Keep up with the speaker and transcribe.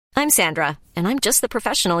I'm Sandra, and I'm just the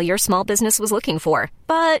professional your small business was looking for.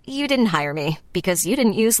 But you didn't hire me because you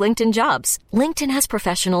didn't use LinkedIn Jobs. LinkedIn has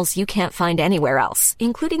professionals you can't find anywhere else,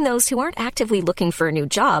 including those who aren't actively looking for a new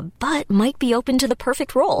job, but might be open to the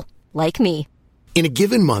perfect role, like me. In a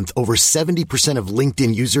given month, over 70% of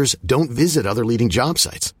LinkedIn users don't visit other leading job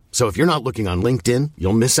sites. So if you're not looking on LinkedIn,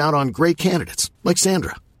 you'll miss out on great candidates like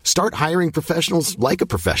Sandra. Start hiring professionals like a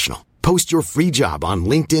professional. Post your free job on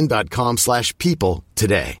linkedin.com/people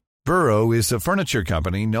today. Burrow is a furniture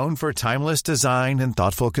company known for timeless design and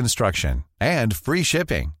thoughtful construction and free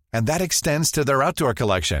shipping, and that extends to their outdoor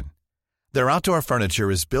collection. Their outdoor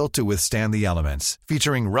furniture is built to withstand the elements,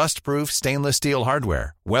 featuring rust-proof stainless steel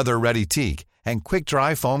hardware, weather-ready teak, and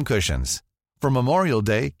quick-dry foam cushions. For Memorial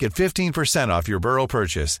Day, get 15% off your Burrow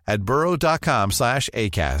purchase at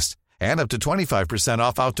burrow.com/ACAST and up to 25%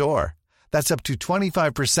 off outdoor. That's up to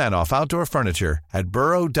 25% off outdoor furniture at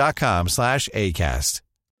burrow.com/ACAST.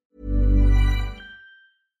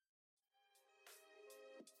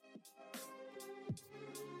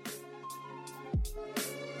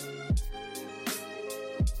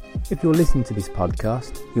 If you're listening to this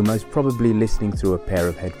podcast, you're most probably listening through a pair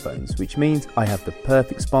of headphones, which means I have the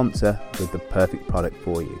perfect sponsor with the perfect product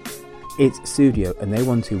for you. It's Sudio, and they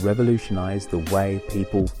want to revolutionise the way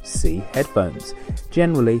people see headphones.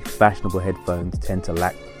 Generally, fashionable headphones tend to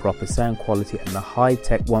lack the proper sound quality, and the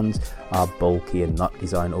high-tech ones are bulky and not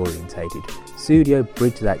design orientated. Sudio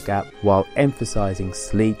bridge that gap while emphasising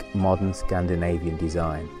sleek, modern Scandinavian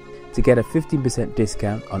design. To get a 15%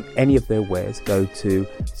 discount on any of their wares, go to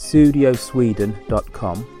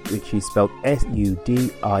studiosweden.com, which is spelled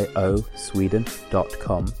SUDIO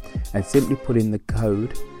Sweden.com, and simply put in the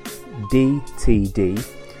code DTD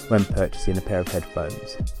when purchasing a pair of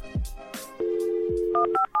headphones.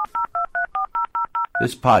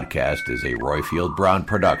 This podcast is a Royfield Brown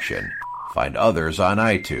production. Find others on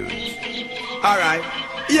iTunes. All right.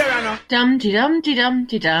 Yeah, I know. Dum de dum de dum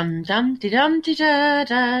de dum dum de dum de da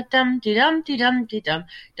da dum de dum de dum de dum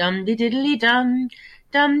dum de diddly dum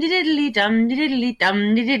dum de diddly dum de diddly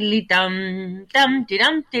dum de diddly dum dum de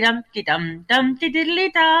dum de dum de dum dum de diddly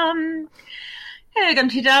dum. Hello,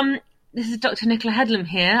 Dumpty Dum. This is Dr. Nicola Headlam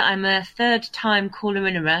here. I'm a third-time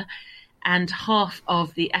caller-winnerer and half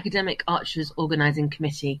of the Academic Archers Organising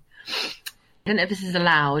Committee. I don't know if this is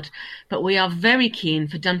allowed, but we are very keen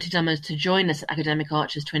for Dumpty Dummers to join us at Academic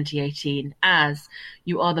Archers 2018, as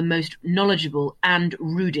you are the most knowledgeable and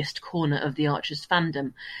rudest corner of the Archers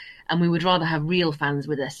fandom, and we would rather have real fans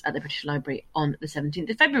with us at the British Library on the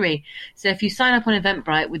 17th of February. So if you sign up on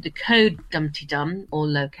Eventbrite with the code Dumpty Dum, all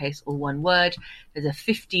lowercase, all one word, there's a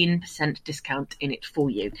 15% discount in it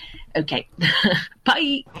for you. Okay,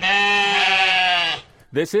 bye!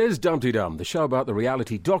 This is Dumpty Dum, the show about the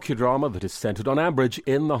reality docudrama that is centred on Ambridge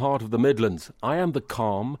in the heart of the Midlands. I am the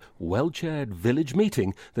calm, well-chaired village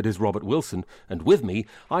meeting that is Robert Wilson, and with me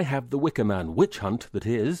I have the Wicker Man witch hunt that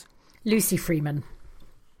is... Lucy Freeman.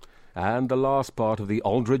 And the last part of the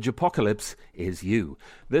Aldridge apocalypse is you.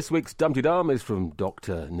 This week's Dumpty Dum is from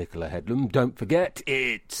Dr. Nicola Headlam. Don't forget,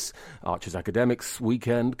 it's Archers Academics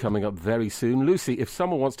weekend coming up very soon. Lucy, if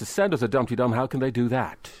someone wants to send us a Dumpty Dum, how can they do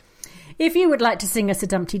that? If you would like to sing us a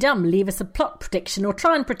Dumpty Dum, leave us a plot prediction, or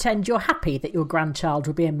try and pretend you're happy that your grandchild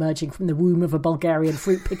will be emerging from the womb of a Bulgarian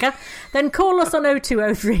fruit picker, then call us on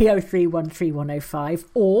 0203 0313105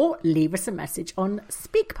 or leave us a message on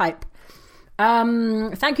SpeakPipe.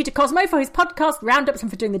 Thank you to Cosmo for his podcast roundups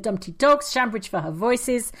and for doing the Dumpty Dogs, Shambridge for her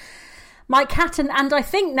voices, Mike Hatton, and I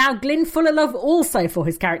think now Glyn Fullerlove also for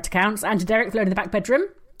his character counts, and to Derek Flown in the back bedroom.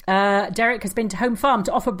 Derek has been to Home Farm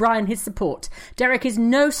to offer Brian his support. Derek is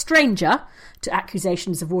no stranger to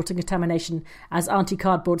accusations of water contamination, as Auntie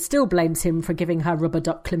Cardboard still blames him for giving her rubber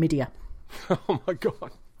duck chlamydia. Oh my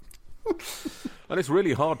God. And it's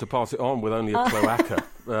really hard to pass it on with only a cloaca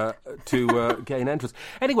to gain entrance.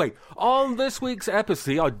 Anyway, on this week's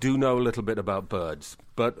episode, I do know a little bit about birds,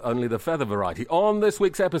 but only the feather variety. On this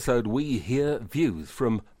week's episode, we hear views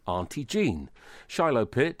from Auntie Jean, Shiloh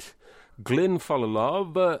Pitt, Glyn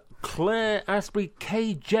Fullerlove, Claire Asprey,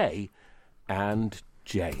 KJ, and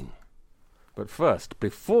Jane. But first,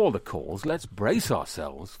 before the calls, let's brace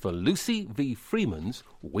ourselves for Lucy V. Freeman's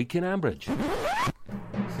Week in Ambridge.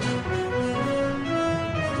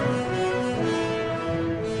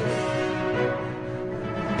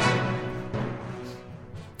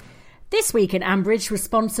 This Week in Ambridge was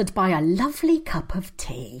sponsored by a lovely cup of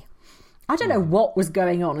tea. I don't know what was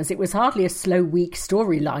going on, as it was hardly a slow week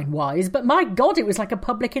storyline-wise, but my God, it was like a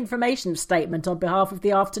public information statement on behalf of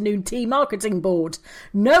the Afternoon Tea Marketing Board.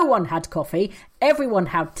 No one had coffee, everyone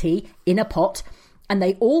had tea in a pot, and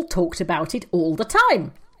they all talked about it all the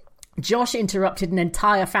time. Josh interrupted an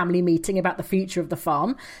entire family meeting about the future of the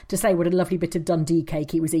farm to say what a lovely bit of Dundee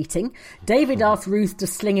cake he was eating. David asked Ruth to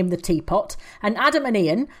sling him the teapot. And Adam and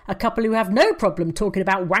Ian, a couple who have no problem talking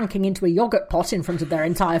about wanking into a yoghurt pot in front of their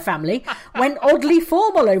entire family, went oddly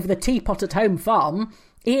formal over the teapot at home farm.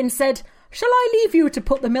 Ian said, "Shall I leave you to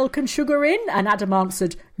put the milk and sugar in?" And Adam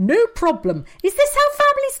answered, "No problem. Is this how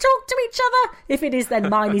families talk to each other? If it is, then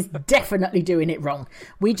mine is definitely doing it wrong.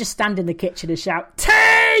 We just stand in the kitchen and shout,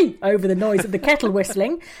 'Tea!' over the noise of the kettle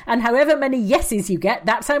whistling. And however many yeses you get,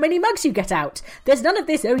 that's how many mugs you get out. There's none of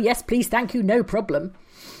this, 'Oh yes, please, thank you, no problem.'"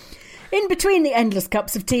 In between the endless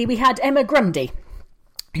cups of tea, we had Emma Grundy,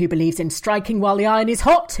 who believes in striking while the iron is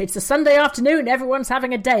hot. It's a Sunday afternoon, everyone's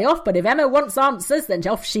having a day off, but if Emma wants answers, then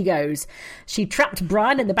off she goes. She trapped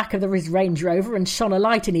Brian in the back of his Range Rover and shone a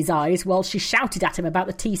light in his eyes while she shouted at him about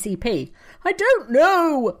the TCP. "I don't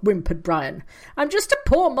know," whimpered Brian. "I'm just a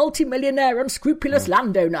poor multi-millionaire unscrupulous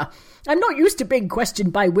landowner. I'm not used to being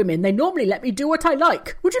questioned by women. They normally let me do what I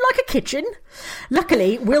like. Would you like a kitchen?"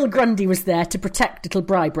 Luckily, Will Grundy was there to protect little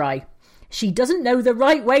Bri. "She doesn't know the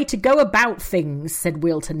right way to go about things," said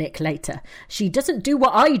Will to Nick later. "She doesn't do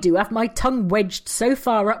what I do, have my tongue wedged so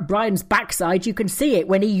far up Brian's backside you can see it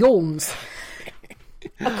when he yawns."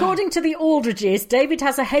 According to the Aldridges, David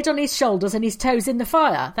has a head on his shoulders and his toes in the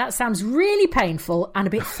fire. That sounds really painful and a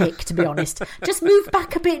bit thick, to be honest. Just move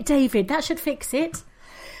back a bit, David. That should fix it.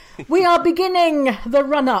 We are beginning the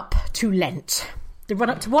run-up to Lent. The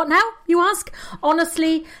run-up to what now, you ask?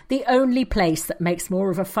 Honestly, the only place that makes more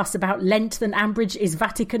of a fuss about Lent than Ambridge is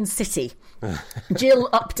Vatican City. Jill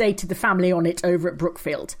updated the family on it over at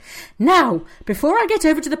Brookfield. "Now, before I get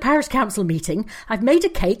over to the parish council meeting, I've made a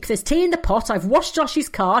cake, there's tea in the pot, I've washed Josh's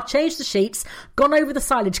car, changed the sheets, gone over the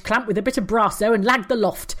silage clamp with a bit of brasso and lagged the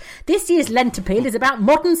loft. This year's Lent appeal is about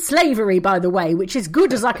modern slavery, by the way, which is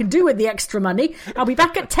good as I can do with the extra money. I'll be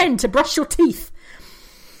back at 10 to brush your teeth."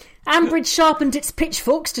 Ambridge sharpened its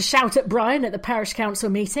pitchforks to shout at Brian at the parish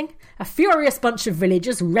council meeting. A furious bunch of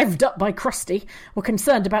villagers, revved up by Krusty, were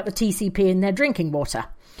concerned about the TCP in their drinking water.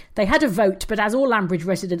 They had a vote, but as all Ambridge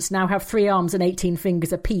residents now have 3 arms and 18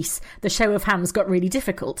 fingers apiece, the show of hands got really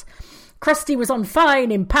difficult. Krusty was on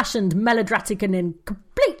fine, impassioned, melodramatic and in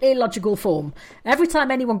completely illogical form. Every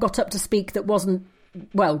time anyone got up to speak that wasn't,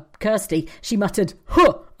 well, Kirsty, she muttered,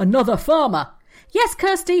 "Huh, another farmer." Yes,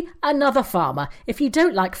 Kirsty, another farmer. If you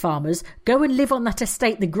don't like farmers, go and live on that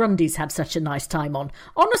estate the Grundys had such a nice time on.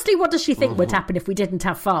 Honestly, what does she think would happen if we didn't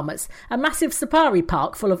have farmers? A massive safari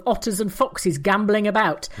park full of otters and foxes gambling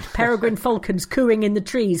about, peregrine falcons cooing in the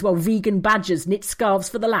trees while vegan badgers knit scarves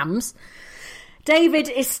for the lambs. David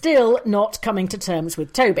is still not coming to terms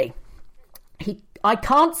with Toby. "I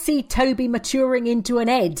can't see Toby maturing into an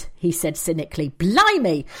Ed," he said cynically.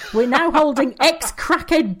 "Blimey, we're now holding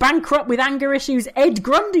ex-crackhead bankrupt with anger issues Ed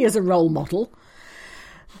Grundy as a role model."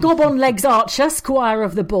 Gob-on-Legs Archer, Squire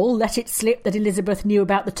of the Bull, let it slip that Elizabeth knew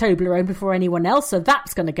about the Toblerone before anyone else, so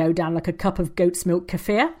that's going to go down like a cup of goat's milk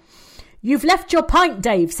kefir. "You've left your pint,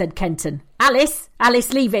 Dave," said Kenton. Alice,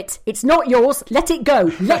 leave it. It's not yours. Let it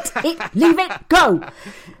go. Leave it go."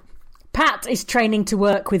 Pat is training to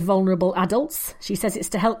work with vulnerable adults. She says it's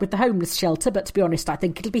to help with the homeless shelter, but to be honest, I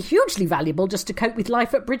think it'll be hugely valuable just to cope with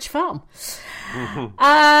life at Bridge Farm.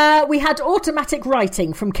 We had automatic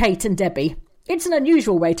writing from Kate and Debbie. "It's an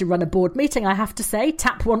unusual way to run a board meeting, I have to say.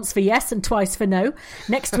 Tap once for yes and twice for no.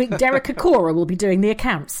 Next week, Derek Akora will be doing the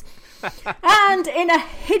accounts." And in a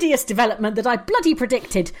hideous development that I bloody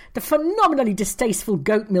predicted, the phenomenally distasteful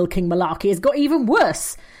goat milking malarkey has got even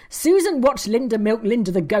worse. Susan watched Linda milk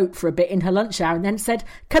Linda the goat for a bit in her lunch hour and then said,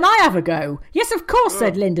 "Can I have a go?" "Yes, of course,"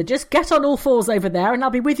 said Linda. "Just get on all fours over there and I'll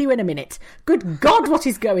be with you in a minute." Good God, what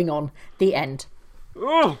is going on? The end.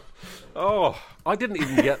 Oh, I didn't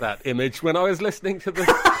even get that image when I was listening to the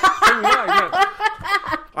thing. No.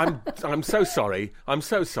 I'm so sorry. I'm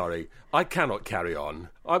so sorry. I cannot carry on.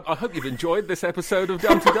 I hope you've enjoyed this episode of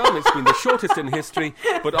Dumpty Dum. It's been the shortest in history,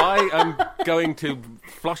 but I am going to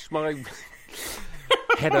flush my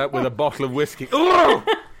head out with a bottle of whiskey. Oh!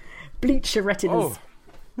 Bleach your retinas.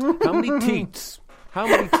 Oh. How many teats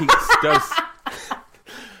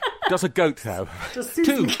does a goat have?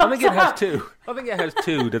 2. I think it has 2. I think it has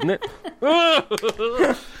 2, doesn't it?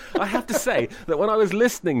 I have to say that when I was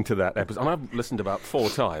listening to that episode, and I've listened about 4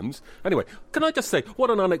 times. Anyway, can I just say what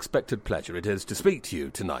an unexpected pleasure it is to speak to you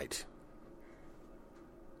tonight.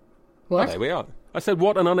 What? Oh, there we are. I said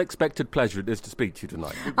what an unexpected pleasure it is to speak to you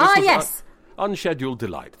tonight. Yes. Unscheduled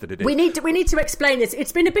delight that it is. We need to explain this.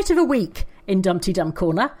 It's been a bit of a week in Dumpty Dum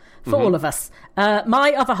Corner for all of us.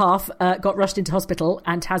 My other half got rushed into hospital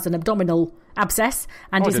and has an abdominal abscess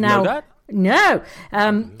and is didn't now know that.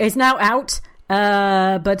 is now out.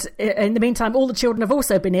 But in the meantime, all the children have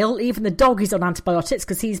also been ill. Even the dog is on antibiotics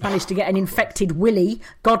because he's managed to get an infected willy.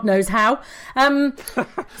 God knows how. So,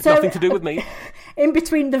 nothing to do with me. In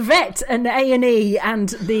between the vet and A&E and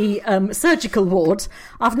the surgical ward,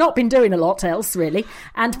 I've not been doing a lot else, really.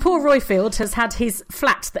 And poor Royfield has had his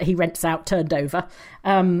flat that he rents out turned over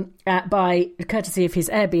by courtesy of his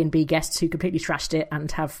Airbnb guests who completely trashed it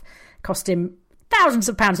and have cost him thousands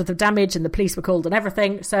of pounds worth of damage, and the police were called and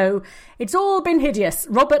everything. So it's all been hideous.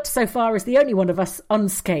 Robert, so far, is the only one of us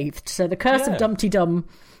unscathed. So the curse of Dumpty Dum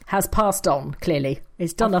has passed on, clearly.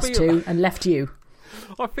 It's done us too and left you.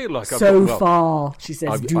 I feel like far, she says.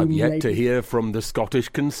 I've yet to hear from the Scottish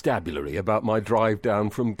Constabulary about my drive down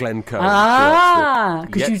from Glencoe.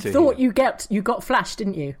 Because you thought you got flashed,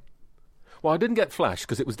 didn't you? Well, I didn't get flashed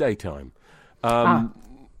because it was daytime.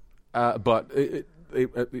 But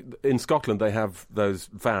in Scotland, they have those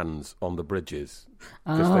vans on the bridges.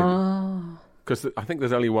 Because I think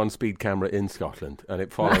there's only one speed camera in Scotland, and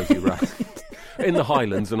it follows you around. In the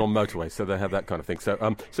Highlands and on motorways, so they have that kind of thing.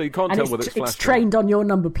 So you can't tell whether it's flashed. It's trained on your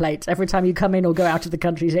number plate every time you come in or go out of the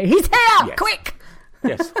country. You say, "He's here! Yes. Quick!"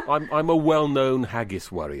 Yes, I'm a well-known haggis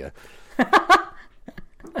warrior.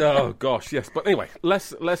 Oh gosh, yes. But anyway,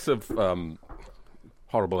 less of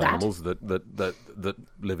horrible animals that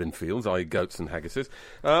live in fields, i.e., goats and haggises.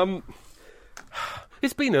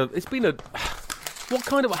 It's been a. What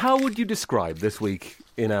kind of? How would you describe this week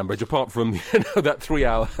in Ambridge, apart from that 3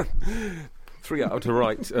 hour to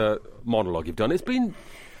write monologue you've done?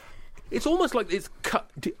 It's almost like it's cut.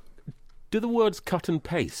 Do the words cut and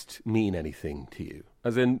paste mean anything to you?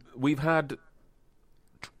 As in, we've had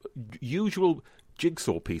usual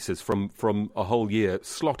jigsaw pieces from a whole year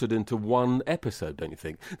slotted into one episode, don't you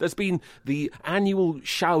think? There's been the annual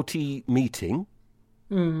shouty meeting.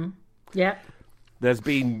 Yeah. There's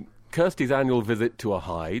been Kirsty's annual visit to a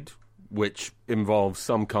hide, which involves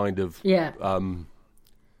some kind of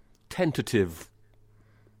tentative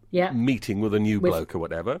meeting with a new bloke or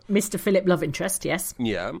whatever. Mr. Philip Love Interest, yes.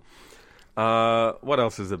 Yeah. What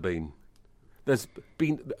else has there been? There's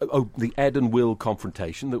been the Ed and Will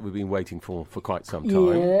confrontation that we've been waiting for quite some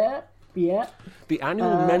time. Yeah. The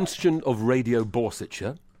annual mention of Radio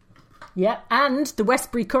Borsetshire. Yeah, and the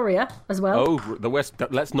Westbury Courier as well. Oh,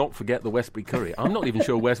 let's not forget the Westbury Courier. I'm not even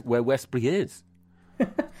sure where Westbury is.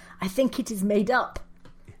 I think it is made up.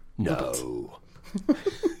 No.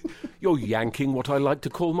 You're yanking what I like to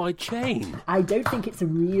call my chain. I don't think it's a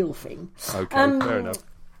real thing. Okay, fair enough.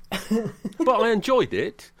 But I enjoyed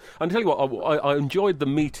it. And tell you what, I enjoyed the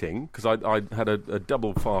meeting because I had a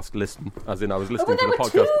double fast listen, as in I was listening to the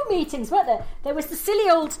podcast. There were two meetings, weren't there? There was the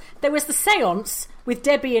séance with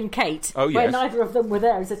Debbie and Kate, where neither of them were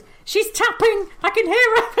there. He says, "She's tapping, I can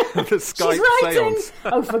hear her." The Skype She's writing. séance.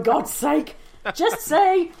 Oh, for God's sake! Just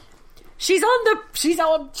say.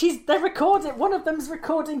 They're recording. One of them's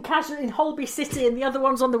recording casually in Holby City and the other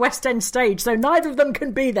one's on the West End stage, so neither of them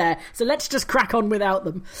can be there. So let's just crack on without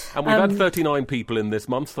them. And we've had 39 people in this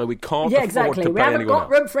month, so we can't afford to pay anyone else. We haven't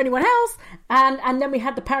got room for anyone else. And then we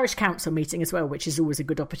had the parish council meeting as well, which is always a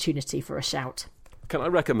good opportunity for a shout. Can I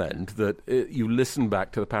recommend that you listen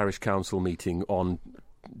back to the parish council meeting on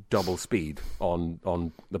double speed on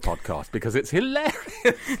the podcast, because it's hilarious.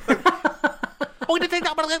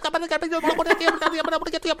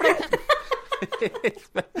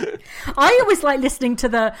 I always like listening to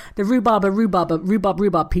the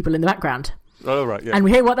rhubarb people in the background. Oh, right, yeah. And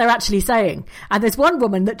we hear what they're actually saying. And there's one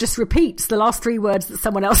woman that just repeats the last three words that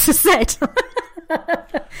someone else has said.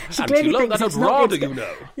 She clearly thinks that it's rather, you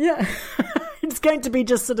know. Yeah. It's going to be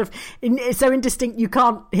just sort of so indistinct you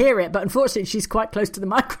can't hear it, but unfortunately she's quite close to the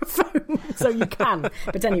microphone, so you can.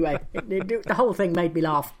 But anyway, the whole thing made me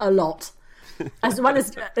laugh a lot. As well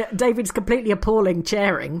as David's completely appalling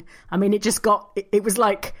chairing. I mean, it was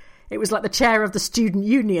like the chair of the student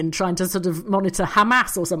union trying to sort of monitor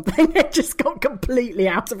Hamas or something. It just got completely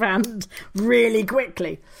out of hand really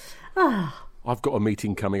quickly. I've got a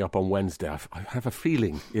meeting coming up on Wednesday. I have a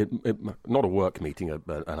feeling, not a work meeting,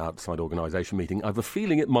 an outside organisation meeting. I have a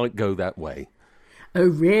feeling it might go that way. Oh,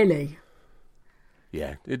 really?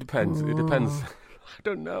 Yeah, it depends. It depends. I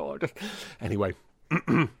don't know. Anyway,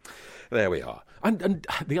 there we are. And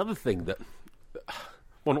the other thing that...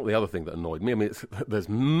 Well, not the other thing that annoyed me. I mean, there's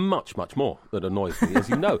much, much more that annoys me, as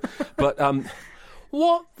you know. But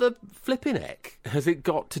what the flipping heck has it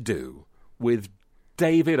got to do with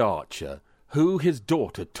David Archer, who his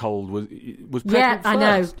daughter told was pregnant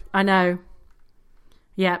first? Yeah, I know.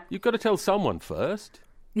 Yeah. You've got to tell someone first.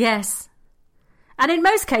 Yes. And in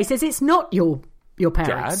most cases, it's not your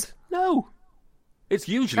parents. Dad? No. It's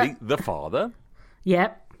usually the father.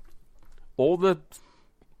 Yep. Or the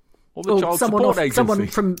Or the Child Support Agency. Someone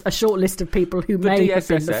from a short list of people who may have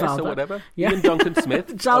been the father. Or whatever. Yeah. Ian Duncan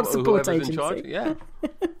Smith. Child Support Agency. In charge. Yeah.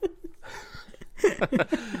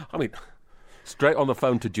 I mean, straight on the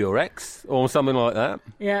phone to Durex or something like that.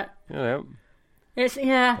 Yeah. You know.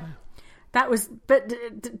 That was... But...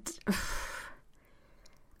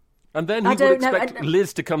 And then he would expect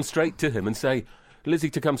Liz to come straight to him and say...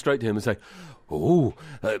 "Oh,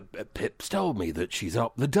 Pip's told me that she's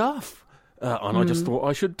up the duff. And I just thought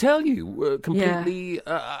I should tell you. Completely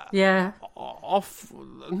off...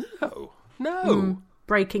 No.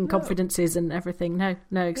 Breaking confidences and everything.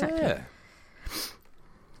 No, exactly. Yeah.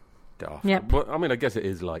 Daft. Yep. Well, I mean, I guess it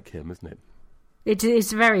is like him, isn't it? It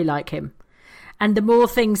is very like him. And the more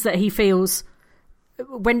things that he feels...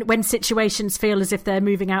 When situations feel as if they're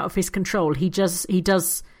moving out of his control, he does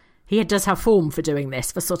have form for doing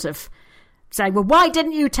this, for sort of saying, well, why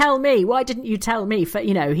didn't you tell me? Why didn't you tell me? For,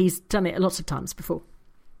 he's done it a lot of times before.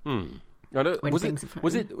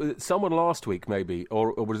 Was it someone last week, maybe,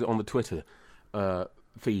 or was it on the Twitter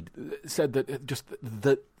feed, said that just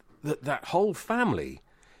that whole family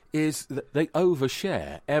is that they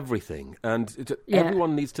overshare everything, and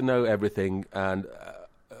everyone needs to know everything, and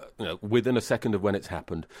within a second of when it's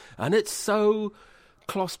happened, and it's so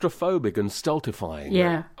claustrophobic and stultifying.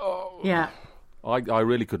 Yeah. I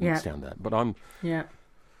really couldn't stand that, but I'm... Yeah.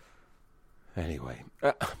 Anyway.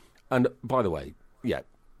 And, by the way,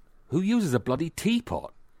 who uses a bloody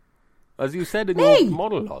teapot? As you said in your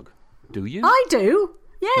monologue. Do you? I do,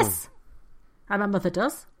 yes. And my mother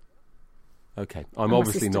does. Okay, I'm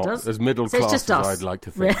obviously not as middle class as I'd like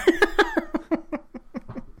to think.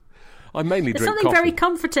 I mainly There's drink something coffee. very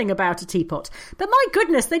comforting about a teapot. But my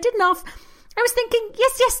goodness, they didn't have... I was thinking,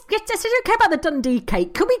 yes, I don't care about the Dundee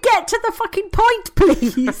cake. Can we get to the fucking point,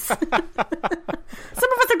 please? Some of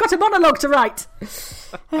us have got a monologue to write.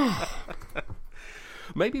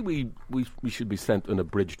 Maybe we should be sent an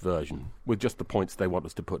abridged version with just the points they want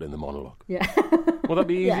us to put in the monologue. Yeah. Will that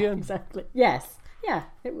be easier? Yeah, exactly. Yes. Yeah,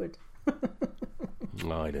 it would. I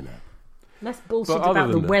don't know. Less bullshit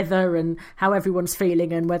about the weather and how everyone's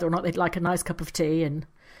feeling and whether or not they'd like a nice cup of tea and,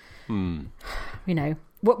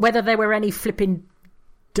 whether there were any flipping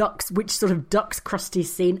ducks, which sort of ducks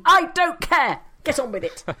Krusty's seen. I don't care. Get on with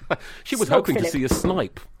it. She was hoping to see a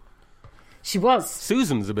snipe. She was.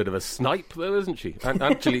 Susan's a bit of a snipe, though, isn't she? And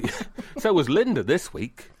actually, so was Linda this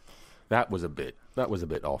week. That was a bit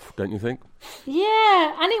off, don't you think?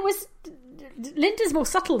 Yeah, and it was... Linda's more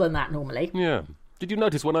subtle than that normally. Yeah. Did you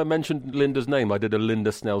notice when I mentioned Linda's name, I did a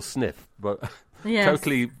Linda Snell sniff, but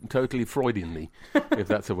totally Freudianly, if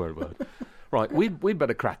that's a word. Right, we'd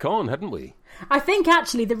better crack on, hadn't we? I think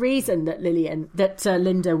actually the reason that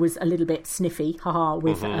Linda was a little bit sniffy,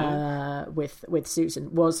 with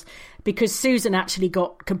Susan, was because Susan actually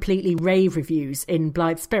got completely rave reviews in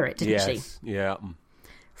Blythe Spirit, didn't she? Yeah.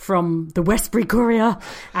 From the Westbury Courier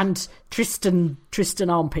and Tristan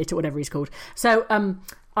Armpit or whatever he's called. So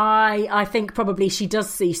I think probably she does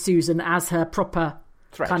see Susan as her proper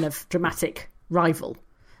kind of dramatic rival.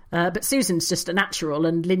 But Susan's just a natural,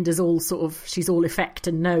 and Linda's she's all effect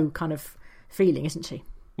and no kind of feeling, isn't she?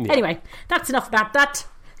 Yeah. Anyway, that's enough about that.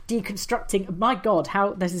 Deconstructing, my God,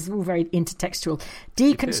 how this is all very intertextual.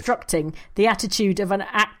 Deconstructing the attitude of an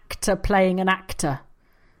actor playing an actor.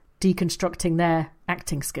 Deconstructing their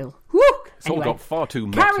acting skill. Woo! It's all got far too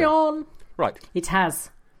meta. Carry on. Right. It has.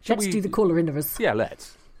 Let's do the caller interviews. Yeah,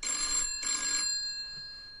 let's.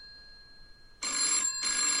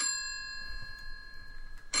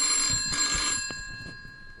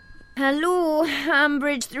 Hello,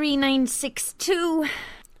 Ambridge 3962.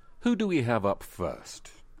 Who do we have up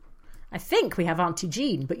first? I think we have Auntie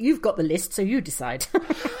Jean, but you've got the list, so you decide.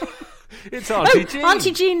 It's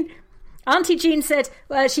Auntie Jean. Auntie Jean said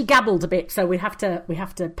she gabbled a bit, so we have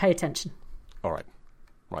to pay attention. All right.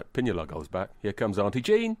 Right, pin your luggles back. Here comes Auntie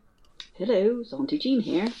Jean. Hello, it's Auntie Jean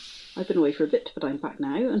here. I've been away for a bit, but I'm back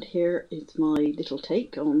now, and here is my little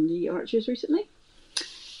take on the Archers recently.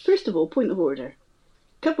 First of all, point of order.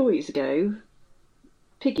 A couple of weeks ago,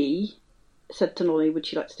 Piggy said to Nolly, would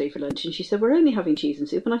she like to stay for lunch? And she said, we're only having cheese and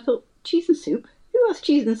soup. And I thought, cheese and soup? Who has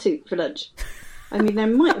cheese and soup for lunch? I mean, there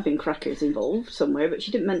might have been crackers involved somewhere, but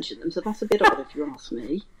she didn't mention them, so that's a bit odd if you ask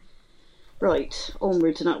me. Right,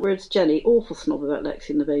 onwards and upwards. Jenny, awful snob about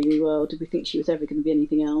Lexi and the baby. Well, did we think she was ever going to be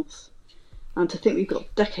anything else? And to think we've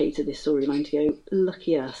got decades of this storyline to go,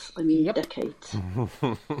 lucky us. I mean, decades.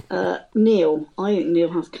 Neil, I think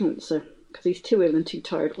Neil has cancer, because he's too ill and too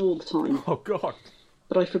tired all the time. Oh, God.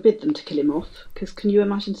 But I forbid them to kill him off, because can you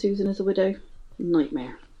imagine Susan as a widow?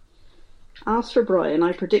 Nightmare. As for Brian,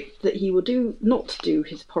 I predict that he will not do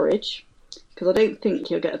his porridge, because I don't think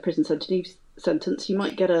he'll get a prison sentence. sentence. You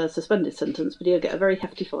might get a suspended sentence, but he'll get a very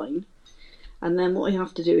hefty fine. And then what you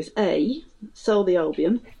have to do is A, sell the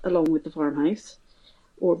Albion along with the farmhouse,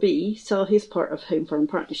 or B, sell his part of Home Farm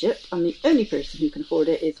Partnership, and the only person who can afford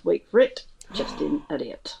it is, wait for it, Justin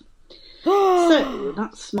Elliott. So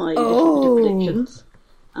that's my little bit of predictions.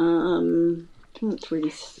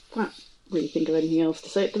 Can't really think of anything else to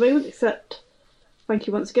say at the moment, except thank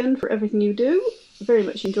you once again for everything you do. Very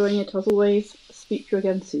much enjoying it as always. Speak to you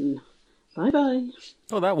again soon. Bye bye.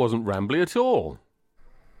 Oh, that wasn't rambly at all.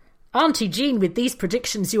 Auntie Jean, with these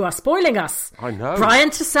predictions, you are spoiling us. I know. Brian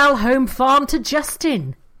to sell Home Farm to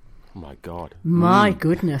Justin. Oh my God. My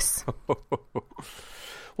goodness.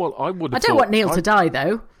 Well, I would. I don't want Neil to die,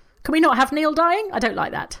 though. Can we not have Neil dying? I don't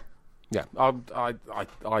like that. Yeah,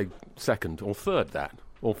 I second or third that,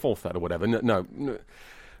 or fourth that, or whatever. No,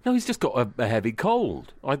 he's just got a heavy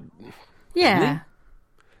cold. Yeah.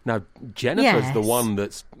 Now, Jennifer's the one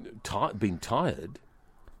that's been tired.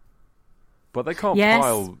 But they can't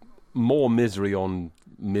pile more misery on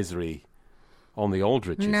the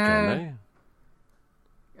Aldriches, can they?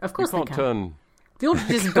 Of course they can. The The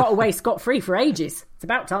Aldriches have got away scot-free for ages. It's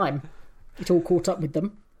about time it all caught up with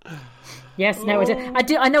them. Yes, no, I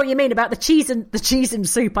do. I know what you mean about the cheese and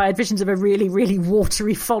soup. I had visions of a really, really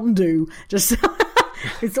watery fondue, just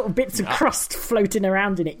with sort of bits of crust floating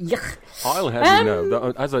around in it. Yuck. I'll have you know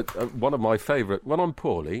that as one of my favourite, when I'm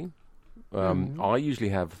poorly, I usually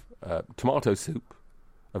have tomato soup,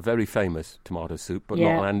 a very famous tomato soup, but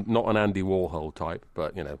not an Andy Warhol type,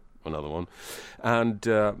 but another one, and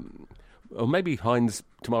or maybe Heinz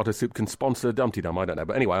tomato soup can sponsor Dumpty Dum. I don't know,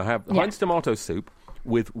 but anyway, I have Heinz tomato soup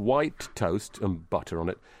with white toast and butter on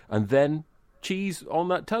it, and then cheese on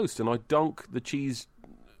that toast, and I dunk the cheese,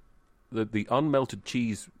 the unmelted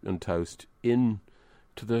cheese and toast into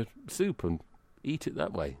the soup and eat it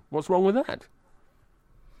that way. What's wrong with that?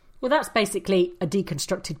 Well, that's basically a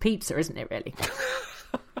deconstructed pizza, isn't it, really?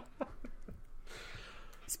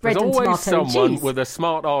 There's always someone with a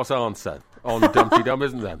smart-arse answer on Dumpty Dum,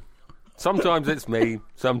 isn't there? Sometimes it's me,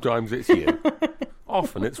 sometimes it's you.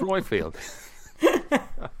 Often it's Royfield.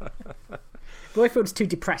 Royfield's too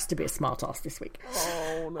depressed to be a smart-arse this week.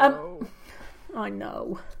 Oh, no. I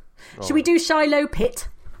know. Should we do Shiloh Pitt?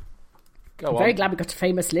 I'm very glad we got a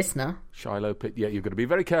famous listener. Shiloh Pitt, yeah, you've got to be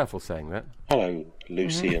very careful saying that. Hello,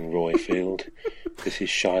 Lucy and Royfield. This is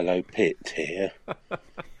Shiloh Pitt here.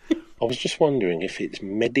 I was just wondering if it's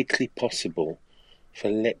medically possible for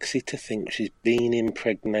Lexi to think she's been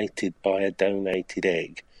impregnated by a donated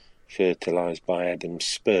egg, fertilised by Adam's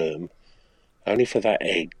sperm, only for that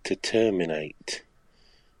egg to terminate.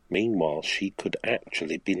 Meanwhile, she could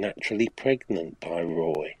actually be naturally pregnant by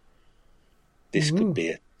Roy. This could be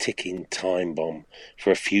a ticking time bomb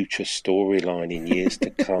for a future storyline in years to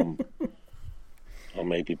come. I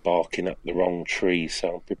may be barking up the wrong tree,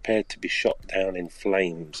 so I'm prepared to be shot down in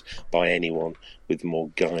flames by anyone with more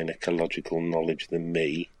gynecological knowledge than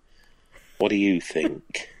me. What do you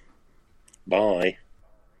think? Bye.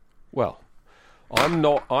 Well, I'm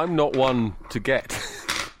not one to get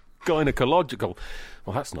gynecological.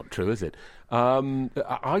 Well, that's not true, is it?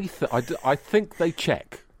 I think they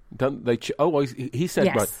check. Don't they? He said,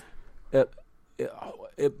 yes. Right.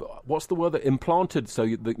 What's the word? Implanted. So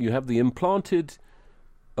you have the implanted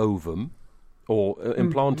ovum, or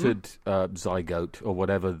implanted zygote, or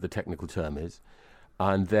whatever the technical term is,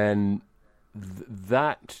 and then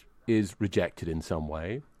that is rejected in some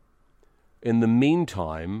way. In the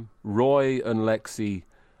meantime, Roy and Lexi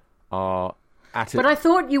are at it. But I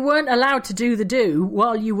thought you weren't allowed to do the do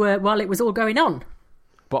while it was all going on.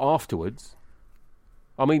 But afterwards,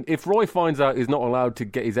 I mean, if Roy finds out he's not allowed to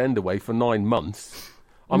get his end away for 9 months,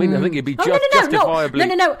 I mean, I think he'd be justifiably...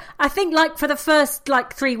 No. I think, for the first,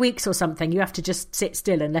 3 weeks or something, you have to just sit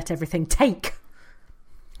still and let everything take.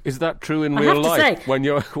 Is that true in real life? When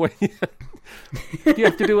you have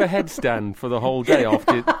to do a headstand for the whole day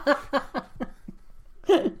after...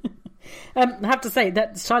 I have to say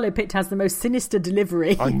that Shiloh Pitt has the most sinister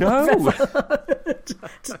delivery. I know.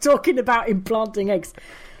 Talking about implanting eggs.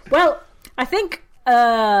 Well, I think...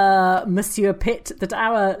 Monsieur Pitt, that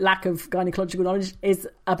our lack of gynecological knowledge is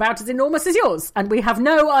about as enormous as yours, and we have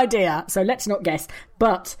no idea, so let's not guess.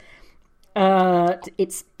 But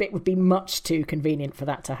it would be much too convenient for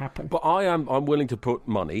that to happen. But I'm willing to put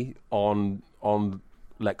money on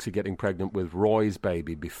Lexi getting pregnant with Roy's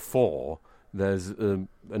baby before there's an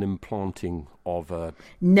implanting of a...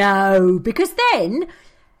 No, because then...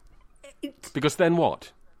 Because then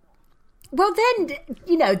what? Well, then,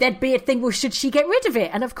 there'd be a thing, well, should she get rid of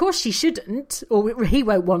it? And of course she shouldn't, or he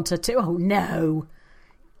won't want her to. Oh, no.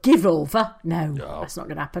 Give over. No, that's not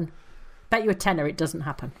going to happen. Bet you a tenner it doesn't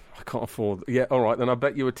happen. I can't afford... Yeah, all right, then I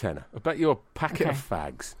bet you a tenner. I bet you a packet of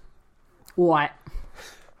fags. What?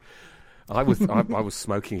 I was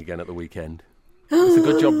smoking again at the weekend. It's a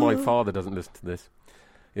good job my father doesn't listen to this.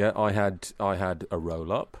 Yeah, I had a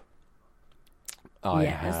roll-up.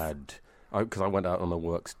 Because I went out on the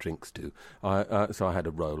works drinks too. So I had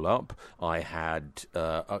a roll-up. I had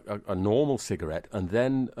a normal cigarette, and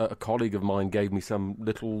then a colleague of mine gave me some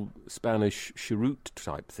little Spanish cheroot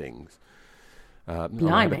type things.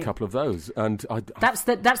 I had a couple of those, and that's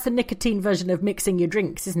the nicotine version of mixing your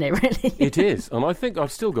drinks, isn't it? Really, it is. And I think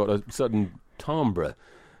I've still got a certain timbre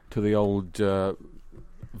to the old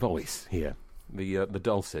voice here, the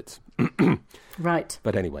dulcets. Right.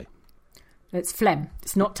 But anyway. It's phlegm.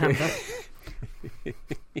 It's not timbre.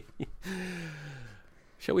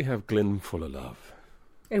 Shall we have Glyn full of love?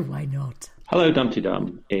 Oh, why not? Hello, Dumpty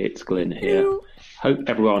Dum. It's Glyn here. Hello. Hope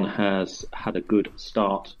everyone has had a good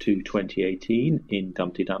start to 2018 in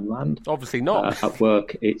Dumpty Dum land. Obviously not. At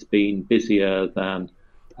work, it's been busier than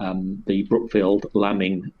the Brookfield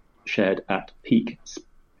lambing shed at peak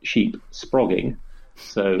sheep sprogging.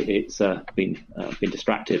 So it's been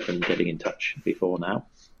distracted from getting in touch before now.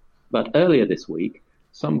 But earlier this week,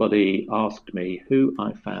 somebody asked me who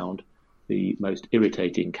I found the most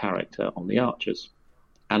irritating character on the Archers.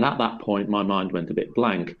 And at that point, my mind went a bit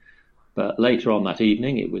blank. But later on that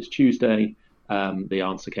evening, it was Tuesday, the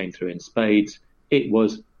answer came through in spades. It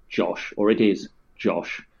was Josh, or it is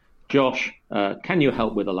Josh. Josh, can you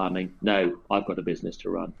help with the lambing? No, I've got a business to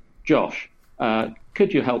run. Josh,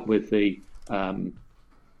 could you help with the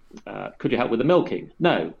milking?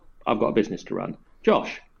 No, I've got a business to run.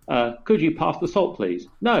 Josh, could you pass the salt, please?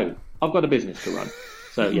 No, I've got a business to run.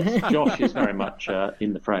 So, yes, Josh is very much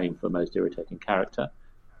in the frame for most irritating character.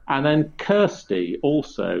 And then Kirsty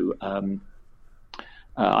also,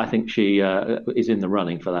 I think she is in the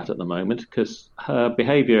running for that at the moment, because her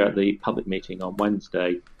behaviour at the public meeting on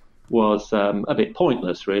Wednesday was a bit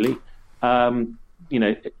pointless, really. I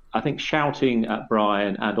think shouting at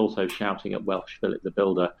Brian and also shouting at Welsh Philip the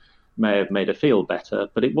Builder may have made her feel better,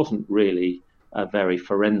 but it wasn't really a very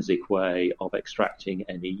forensic way of extracting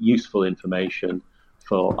any useful information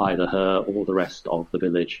for either her or the rest of the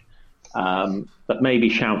village. But maybe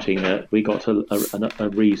shouting we got a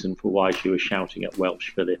reason for why she was shouting at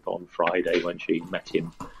Welsh Philip on Friday when she met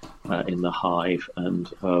him in the hive. And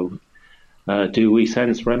do we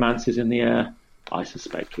sense romances in the air? I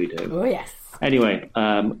suspect we do. Oh, yes. Anyway,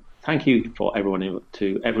 thank you for everyone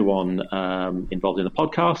involved in the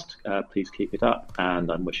podcast. Please keep it up,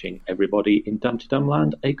 and I'm wishing everybody in Dumpty Dum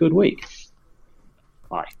Land a good week.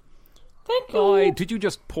 Bye. Thank you. Did you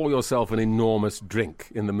just pour yourself an enormous drink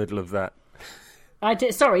in the middle of that? I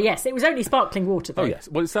did. Sorry, yes, it was only sparkling water, though. Oh, yes.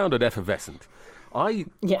 Well, it sounded effervescent. I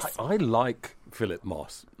like Philip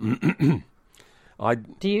Moss. Do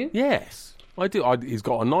you? Yes. I do. He's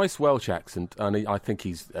got a nice Welsh accent, and I think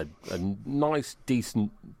he's a nice,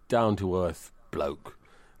 decent, down-to-earth bloke.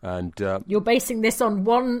 And you're basing this on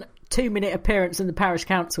 1 2-minute appearance in the parish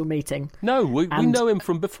council meeting? No, we know him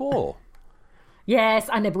from before. Yes,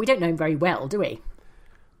 I know, but we don't know him very well, do we?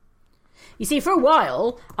 You see, for a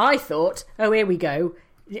while, I thought, oh, here we go,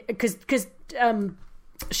 because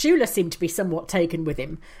Shula seemed to be somewhat taken with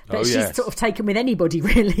him, but she's sort of taken with anybody,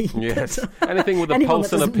 really. Yes, anything with a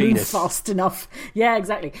pulse and a penis. Move fast enough. Yeah,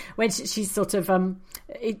 exactly. When she's sort of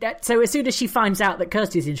so as soon as she finds out that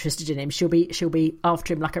Kirsty's interested in him, she'll be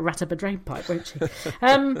after him like a rat up a drain pipe, won't she?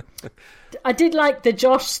 I did like the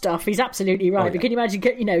Josh stuff. He's absolutely right. Oh, yeah. But can you imagine?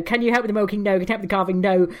 Can you help with the milking? No. Can you help with the carving?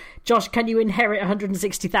 No. Josh, can you inherit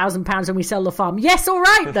 £160,000 when we sell the farm? Yes. All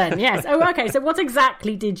right then. Yes. Oh, okay. So what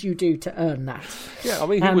exactly did you do to earn that? Yeah, I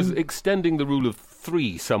mean, he was extending the rule of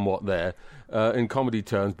 3 somewhat there in comedy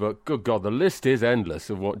terms, but good God, the list is endless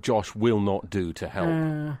of what Josh will not do to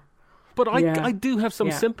help. But I do have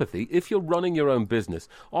some sympathy. If you're running your own business,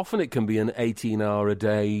 often it can be an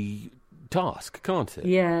 18-hour-a-day task, can't it?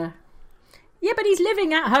 Yeah. Yeah, but he's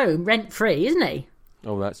living at home rent-free, isn't he?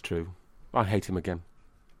 Oh, that's true. I hate him again.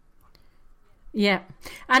 Yeah.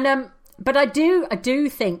 And but I do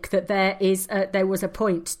think that there was a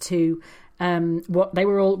point to what they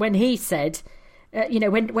were all when he said,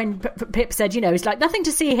 when Pip said, it's like nothing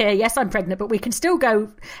to see here. Yes, I'm pregnant, but we can still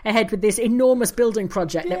go ahead with this enormous building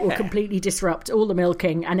project that will completely disrupt all the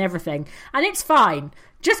milking and everything, and it's fine.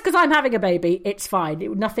 Just because I'm having a baby, it's fine.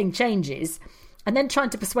 Nothing changes. And then trying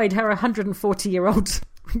to persuade her 140-year-old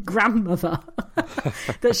grandmother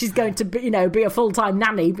that she's going to be a full-time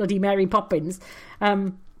nanny, bloody Mary Poppins,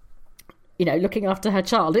 looking after her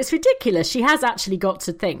child. It's ridiculous. She has actually got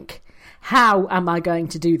to think, how am I going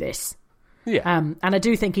to do this? Yeah. And I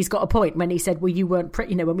do think he's got a point when he said, well, you weren't,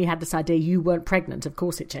 when we had this idea, you weren't pregnant. Of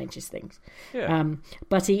course it changes things. Yeah.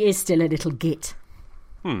 But he is still a little git.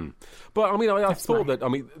 But, I mean, I thought that, I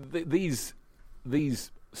mean, these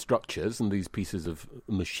structures and these pieces of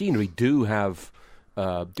machinery do have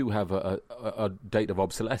a date of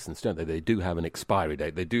obsolescence, don't they? They do have an expiry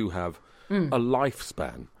date. They do have a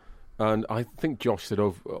lifespan. And I think Josh said,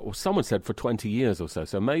 or someone said for 20 years or so.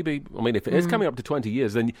 So maybe, I mean, if it is coming up to 20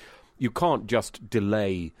 years, then you can't just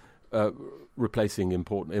delay replacing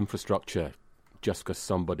important infrastructure just because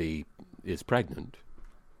somebody is pregnant.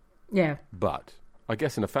 Yeah. But I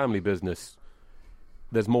guess in a family business,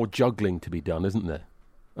 there's more juggling to be done, isn't there?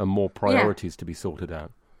 And more priorities to be sorted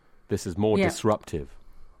out. This is more disruptive.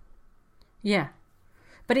 Yeah.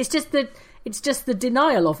 But it's just the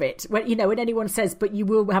denial of it. When when anyone says, "But you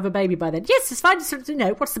will have a baby by then," yes, it's fine.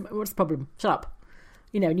 What's the problem? Shut up.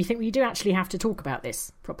 And you think, well, you do actually have to talk about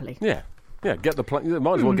this properly. Yeah. Get the plan. You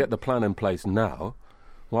might as well get the plan in place now,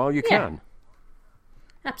 while you can.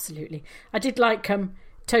 Absolutely. I did like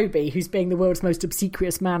Toby, who's being the world's most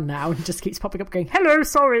obsequious man now, and just keeps popping up going, "Hello,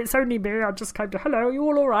 sorry, it's only me. I just came to, hello, are you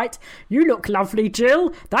all right? You look lovely,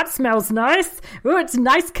 Jill. That smells nice. Oh, it's a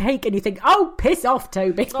nice cake." And you think, oh, piss off,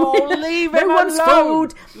 Toby. Oh, leave him no one's alone.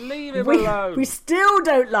 fooled. Leave him alone. We still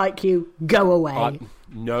don't like you. Go away.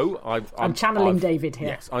 I'm channeling David here.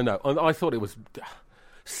 Yes, I know. And I thought it was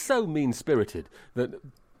so mean-spirited that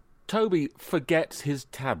Toby forgets his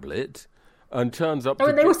tablet and turns up. Oh,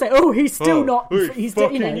 and they all say, "Oh, he's still not. He's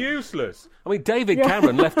fucking useless." I mean, David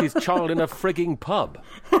Cameron left his child in a frigging pub,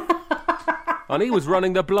 and he was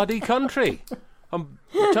running the bloody country. And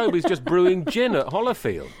Toby's just brewing gin at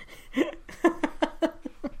Hollerfield.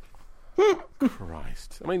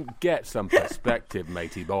 Christ! I mean, get some perspective,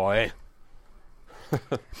 matey boy.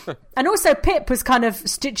 And also, Pip was kind of.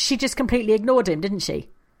 She just completely ignored him, didn't she?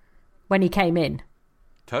 When he came in,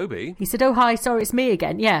 Toby. He said, "Oh, hi, sorry, it's me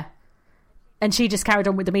again." Yeah. And she just carried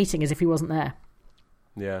on with the meeting as if he wasn't there.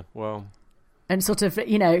 Yeah, well. And sort of,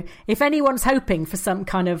 if anyone's hoping for some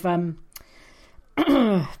kind of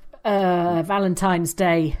Valentine's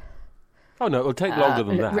Day... Oh, no, it'll take longer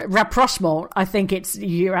than that. Rapprochement, I think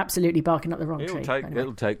you're absolutely barking up the wrong tree.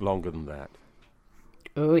 It'll take longer than that.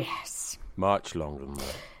 Oh, yes. Much longer than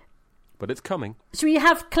that. But it's coming. Shall we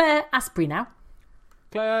have Claire Asprey now?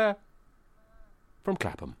 Claire from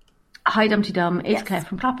Clapham. Hi, Dumpty Dum. It's Claire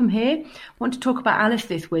from Clapham here. Want to talk about Alice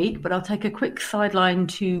this week, but I'll take a quick sideline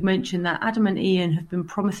to mention that Adam and Ian have been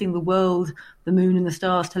promising the world, the moon and the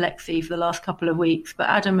stars to Lexi for the last couple of weeks. But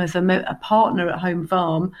Adam, as a partner at Home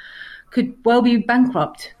Farm, could well be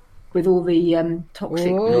bankrupt with all the toxic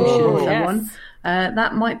pollution and so on.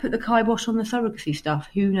 That might put the kibosh on the surrogacy stuff.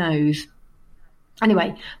 Who knows?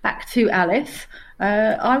 Anyway, back to Alice.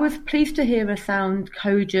 I was pleased to hear her sound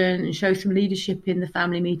cogent and show some leadership in the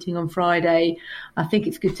family meeting on Friday. I think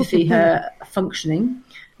it's good to see her functioning.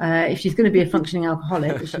 If she's going to be a functioning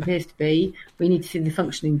alcoholic, which she appears to be, we need to see the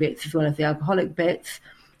functioning bits as well as the alcoholic bits.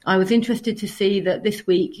 I was interested to see that this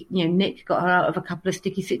week, Nick got her out of a couple of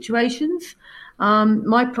sticky situations.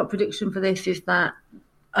 My prediction for this is that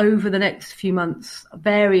over the next few months,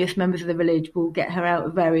 various members of the village will get her out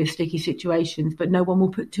of various sticky situations, but no one will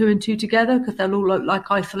put two and two together because they'll all look like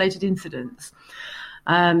isolated incidents.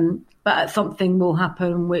 But something will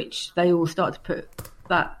happen which they all start to put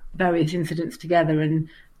that various incidents together and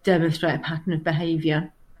demonstrate a pattern of behaviour.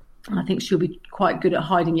 I think she'll be quite good at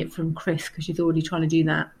hiding it from Chris because she's already trying to do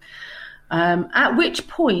that. At which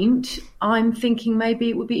point, I'm thinking maybe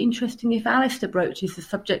it would be interesting if Alistair broaches the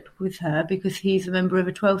subject with her because he's a member of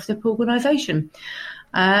a 12-step organisation.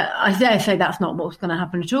 I dare say that's not what's going to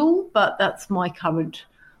happen at all, but that's my current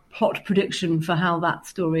plot prediction for how that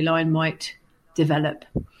storyline might develop.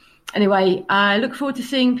 Anyway, I look forward to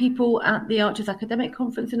seeing people at the Archers Academic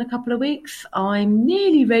Conference in a couple of weeks. I'm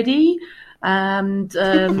nearly ready. And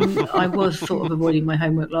I was sort of avoiding my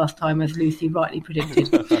homework last time, as Lucy rightly predicted.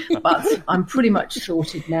 But I'm pretty much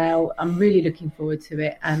sorted now. I'm really looking forward to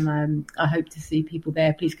it. And I hope to see people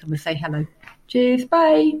there. Please come and say hello. Cheers.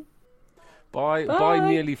 Bye. Bye.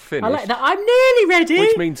 Nearly finished. I like that. I'm nearly ready.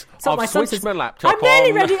 Which means I've switched my laptop on. I'm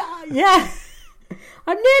nearly ready. Yeah.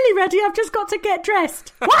 I'm nearly ready. I've just got to get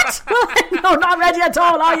dressed. What? No, not ready at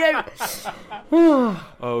all, are you?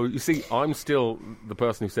 Oh, you see, I'm still the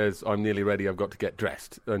person who says, I'm nearly ready, I've got to get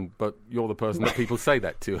dressed. But you're the person that people say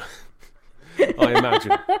that to, I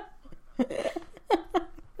imagine.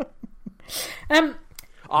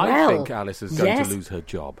 I think Alice is going to lose her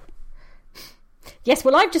job. Yes,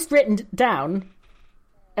 well, I've just written down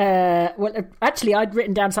Actually, I'd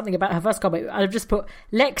written down something about her first comment. I've just put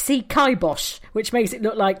Lexi Kibosh, which makes it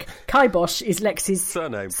look like Kibosh is Lexi's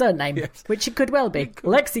surname, yes. Which it could well be.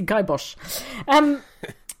 Lexi Kibosh.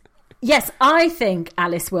 Yes, I think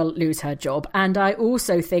Alice will lose her job, and I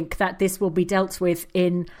also think that this will be dealt with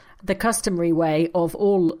in the customary way of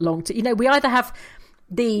all long-term... You know, we either have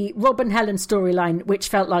the Rob and Helen storyline, which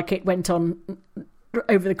felt like it went on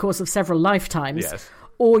over the course of several lifetimes, yes.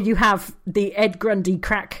 Or you have the Ed Grundy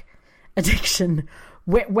crack addiction,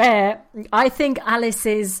 where I think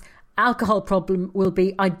Alice's alcohol problem will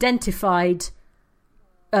be identified,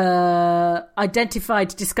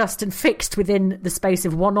 discussed and fixed within the space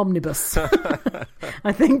of one omnibus.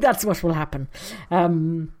 I think that's what will happen.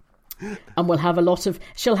 And we'll have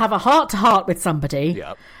she'll have a heart-to-heart with somebody.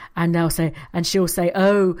 Yep. And she'll say,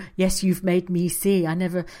 "Oh, yes, you've made me see. I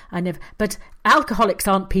never. But alcoholics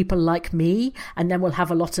aren't people like me." And then we'll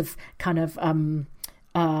have a lot of kind of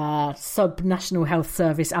sub-National Health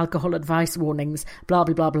Service alcohol advice warnings, blah,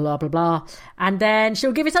 blah, blah, blah, blah, blah. And then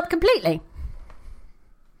she'll give it up completely.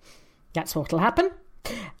 That's what'll happen,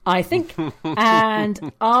 I think.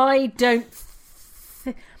 And I don't...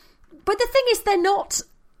 But the thing is, they're not...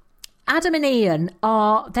 Adam and Ian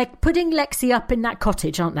they're putting Lexi up in that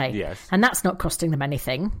cottage, aren't they? Yes. And that's not costing them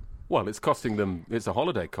anything. Well, it's costing them... It's a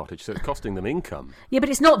holiday cottage, so it's costing them income. Yeah, but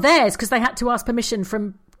it's not theirs because they had to ask permission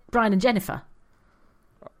from Brian and Jennifer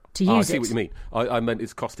to use it. I see what you mean. I meant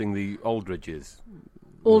it's costing the Aldridges.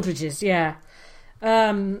 Aldridges, yeah.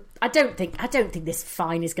 I don't think this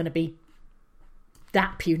fine is going to be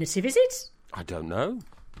that punitive, is it? I don't know.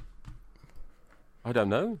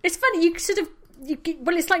 It's funny, you sort of...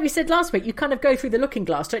 well, it's like we said last week, you kind of go through the looking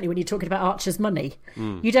glass, don't you, when you're talking about Archer's money.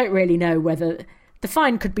 You don't really know whether... The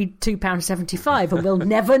fine could be £2.75 and we'll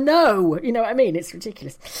never know. You know what I mean? It's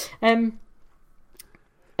ridiculous. Yeah,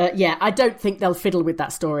 I don't think they'll fiddle with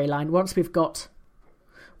that storyline. Once we've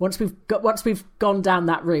gone down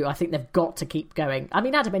that route, I think they've got to keep going. I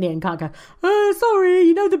mean, Adam and Ian can't go, "Oh, sorry,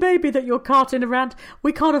 you know the baby that you're carting around?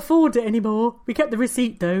 We can't afford it anymore. We kept the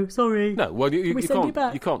receipt, though. Sorry." No, well, you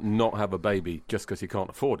can't not have a baby just because you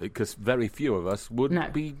can't afford it, because very few of us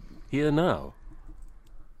would be here now.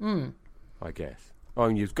 I guess. I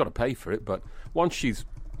mean, you've got to pay for it, but once she's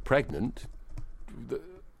pregnant,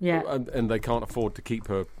 and they can't afford to keep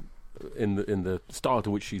her in the style to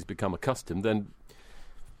which she's become accustomed, then...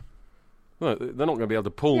 Well, they're not going to be able to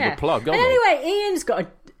pull the plug, are they? Anyway,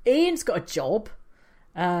 Ian's got a job,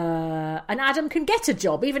 and Adam can get a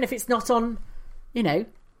job, even if it's not on, even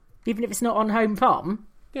if it's not on Home Farm.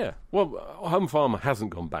 Yeah, well, Home Farm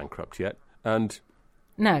hasn't gone bankrupt yet, and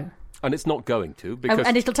it's not going to, because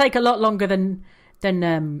and it'll take a lot longer than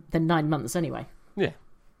 9 months anyway. Yeah.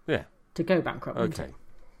 To go bankrupt. Okay.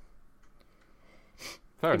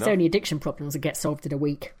 Fair enough. It's only addiction problems that get solved in a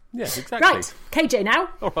week. Yes, exactly. Right, KJ now.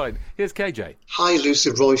 All right, here's KJ. Hi, Lucy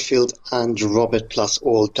Royfield and Robert, plus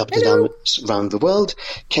all WDams around the world.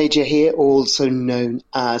 KJ here, also known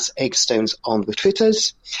as Eggstones on the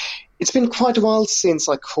Twitters. It's been quite a while since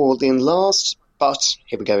I called in last, but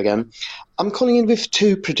here we go again. I'm calling in with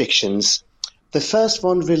 2 predictions. The first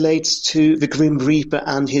one relates to the Grim Reaper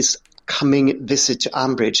and his coming visit to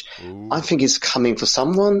Ambridge. Ooh. I think he's coming for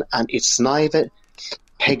someone, and it's neither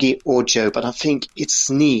Peggy or Joe, but I think it's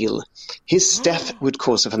Neil. His death would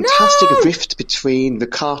cause a fantastic rift between the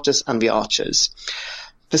Carters and the Archers.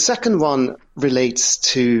 The second one relates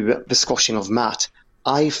to the squashing of Matt.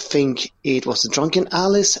 I think it was the drunken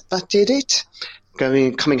Alice that did it,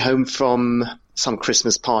 coming home from some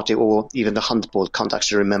Christmas party, or even the Hunt Ball. Can't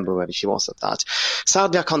actually remember whether she was at that.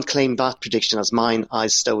 Sadly, I can't claim that prediction as mine. I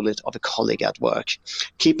stole it of a colleague at work.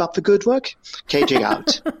 Keep up the good work. KJ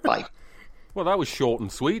out. Bye. Well, that was short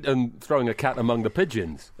and sweet, and throwing a cat among the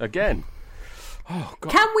pigeons again. Oh,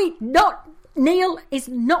 God. Can we not? Neil is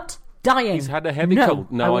not dying. He's had a heavy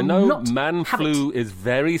cold. Now, I know man flu is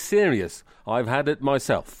very serious. I've had it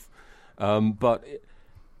myself. But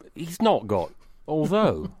he's not got.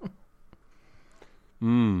 Although...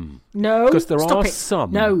 No, because there are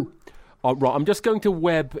some. No. Right, I'm just going to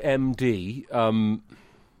WebMD.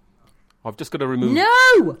 I've just got to remove.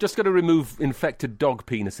 No. Just got to remove infected dog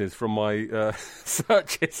penises from my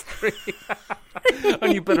search history,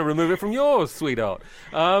 and you better remove it from yours, sweetheart.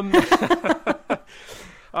 If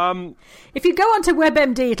you go onto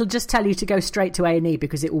WebMD, it'll just tell you to go straight to A&E,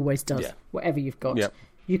 because it always does. Yeah. Whatever you've got,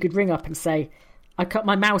 you could ring up and say,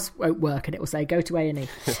 my mouse won't work, and it will say go to A&E.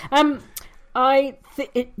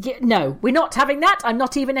 No, we're not having that. I'm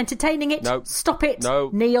not even entertaining it. No. Stop it. No.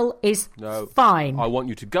 Neil is fine. I want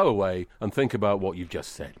you to go away and think about what you've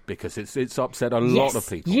just said, because it's upset a lot of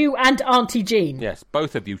people. You and Auntie Jean. Yes,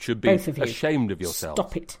 both of you should be ashamed of yourselves.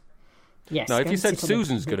 Stop it. Yes. Now, if you said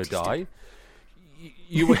Susan's going to die,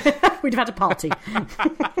 you we'd have had a party.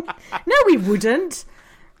 No, we wouldn't.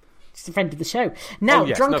 She's a friend of the show. Now,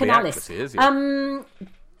 Drunken Alice.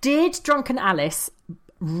 Did Drunken Alice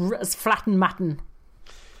flatten Matten?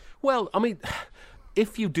 Well, I mean,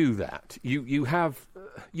 if you do that, you have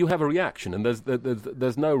a reaction, and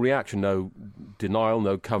there's no reaction, no denial,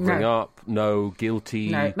 no covering up, no guilty.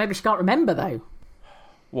 No, maybe she can't remember though.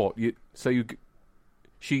 What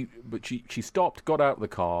She stopped, got out of the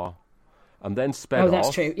car, and then sped off. Oh,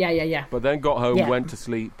 that's true. Yeah. But then got home, went to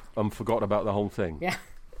sleep, and forgot about the whole thing. Yeah.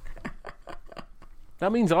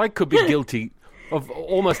 That means I could be guilty of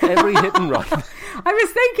almost every hit and run. I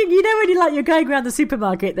was thinking, when you're going around the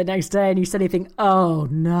supermarket the next day and you suddenly think, oh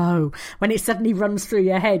no, when it suddenly runs through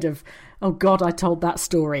your head of, oh God, I told that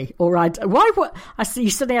story, or you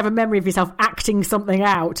suddenly have a memory of yourself acting something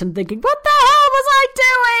out and thinking, what the hell was I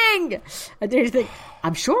doing? And then you think,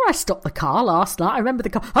 I'm sure I stopped the car last night. I remember the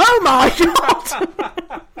car. Oh my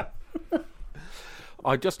God!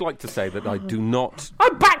 I'd just like to say that I do not... I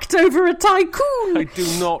backed over a tycoon! I do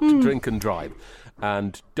not drink and drive.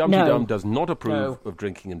 And Dumpty Dum does not approve of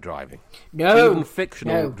drinking and driving. No. Even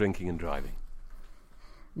fictional drinking and driving.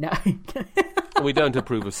 No. We don't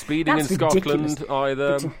approve of speeding in Scotland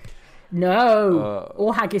either. No.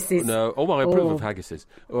 Or haggises. No. Oh, I approve of haggises.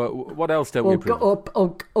 What else don't we approve?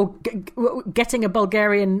 Or getting a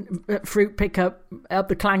Bulgarian fruit picker up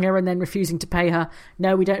the clanger and then refusing to pay her.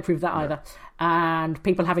 No, we don't approve of that either. And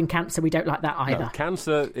people having cancer, we don't like that either. No,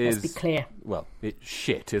 cancer is... Let's be clear. Well, it's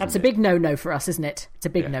shit, isn't it? That's a big no-no for us, isn't it? It's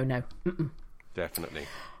a big no-no. Definitely.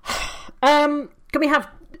 Can we have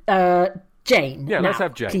Jane? Yeah, let's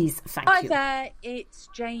have Jane. Please, thank you. Hi there, it's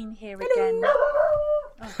Jane here again.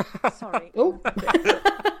 Oh, sorry.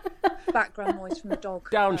 Background noise from the dog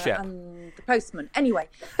and the postman. Anyway,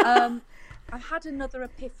 I've had another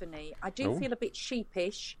epiphany. I do feel a bit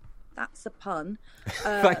sheepish. That's a pun.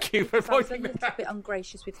 Thank you for pointing that out. I was a little bit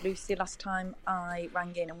ungracious with Lucy last time I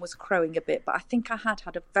rang in and was crowing a bit, but I think I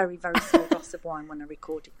had a very, very small glass of wine when I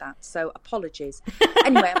recorded that, so apologies.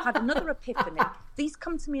 Anyway, I've had another epiphany. These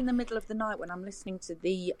come to me in the middle of the night when I'm listening to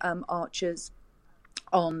the Archers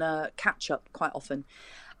on catch-up quite often.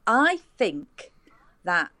 I think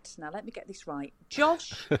that, now let me get this right,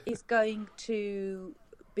 Josh is going to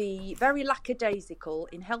be very lackadaisical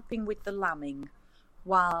in helping with the lambing,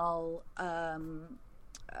 while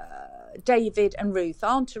David and Ruth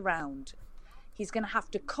aren't around. He's going to have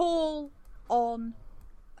to call on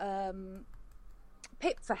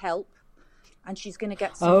Pip for help, and she's going to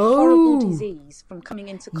get some horrible disease from coming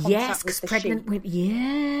into contact with the sheep.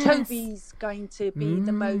 Toby's going to be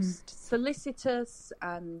the most solicitous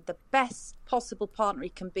and the best possible partner he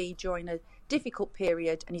can be during a difficult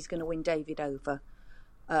period, and he's going to win David over.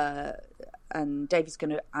 And David's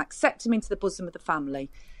going to accept him into the bosom of the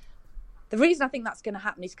family. The reason I think that's going to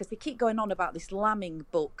happen is because they keep going on about this lambing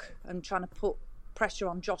book and trying to put pressure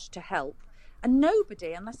on Josh to help. And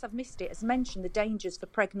nobody, unless I've missed it, has mentioned the dangers for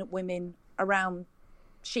pregnant women around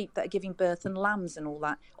sheep that are giving birth and lambs and all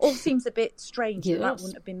that. All seems a bit strange that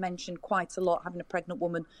wouldn't have been mentioned quite a lot, having a pregnant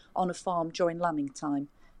woman on a farm during lambing time.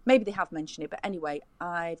 Maybe they have mentioned it, but anyway,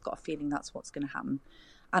 I've got a feeling that's what's going to happen.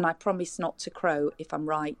 And I promise not to crow if I'm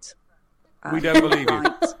right. We don't believe you.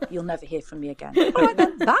 You'll never hear from me again. All right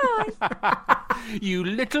then, bye. You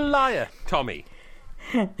little liar, Tommy.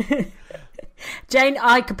 Jane,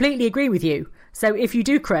 I completely agree with you. So if you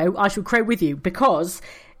do crow, I shall crow with you, because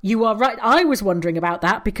you are right. I was wondering about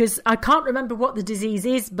that because I can't remember what the disease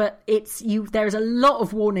is, but there's a lot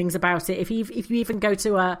of warnings about it. If you even go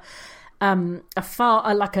to a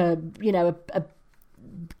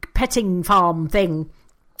petting farm thing,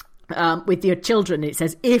 with your children, it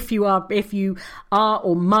says if you are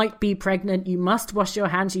or might be pregnant, you must wash your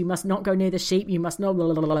hands, you must not go near the sheep, you must not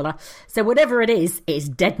blah, blah, blah, blah. So whatever it is, it's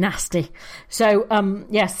dead nasty. So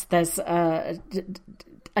yes, there's and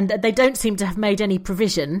they don't seem to have made any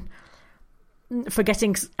provision for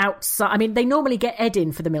getting outside. I mean, they normally get Ed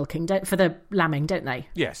in for the milking, for the lambing, don't they?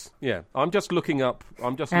 Yes, yeah. I'm just looking up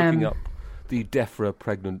the DEFRA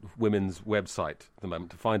pregnant women's website at the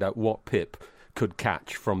moment to find out what Pip could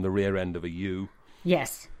catch from the rear end of a ewe.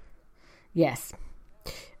 Yes. Yeah,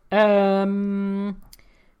 I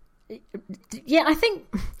think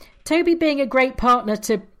Toby being a great partner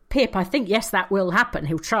to Pip, I think, yes, that will happen.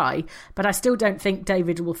 He'll try. But I still don't think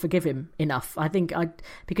David will forgive him enough. I think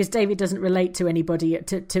because David doesn't relate to anybody,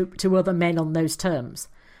 to other men on those terms.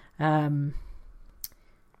 Yeah.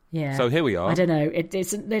 So here we are. I don't know.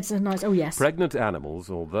 It's a nice... Oh, yes. Pregnant animals,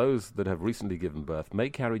 or those that have recently given birth, may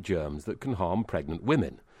carry germs that can harm pregnant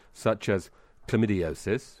women, such as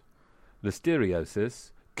chlamydiosis,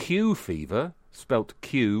 listeriosis, Q fever, spelt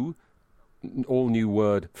Q, all new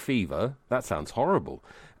word fever. That sounds horrible.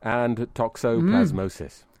 And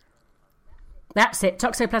toxoplasmosis. That's it.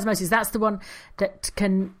 Toxoplasmosis. That's the one that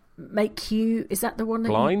can make you... Is that the one that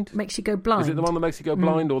blind? Makes you go blind? Is it the one that makes you go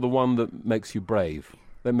blind or the one that makes you brave?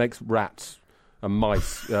 That makes rats and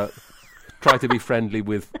mice try to be friendly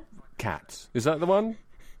with cats. Is that the one?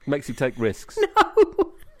 Makes you take risks. No.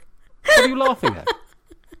 What are you laughing at?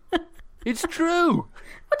 It's true.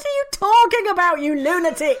 What are you talking about, you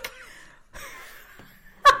lunatic?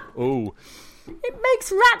 Oh. It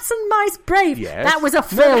makes rats and mice brave. Yes. That was a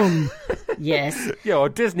film. Yes. Yeah, a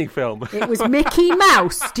Disney film. It was Mickey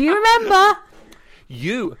Mouse. Do you remember?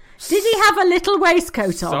 Did he have a little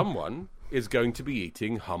waistcoat on? Someone is going to be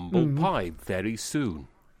eating humble pie very soon.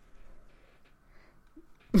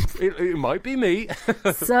 It might be me.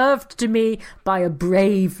 Served to me by a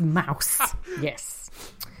brave mouse. Yes.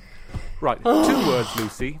 Right, 2 words,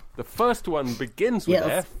 Lucy. The first one begins with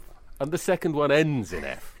F, and the second one ends in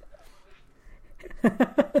F.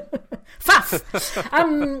 Faff.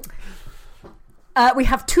 We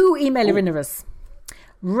have 2 email-erinnerers.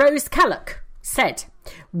 Rose Callock said,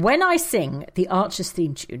 when I sing the Archers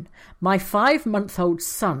theme tune, my 5-month-old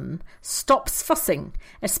son stops fussing,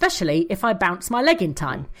 especially if I bounce my leg in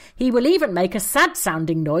time. He will even make a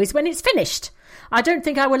sad-sounding noise when it's finished. I don't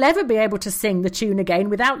think I will ever be able to sing the tune again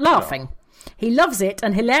without laughing. He loves it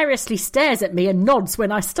and hilariously stares at me and nods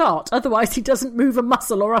when I start. Otherwise, he doesn't move a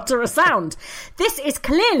muscle or utter a sound. This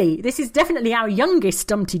is definitely our youngest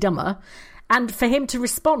Dumpty Dummer. And for him to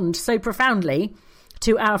respond so profoundly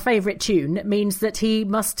to our favourite tune means that he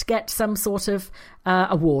must get some sort of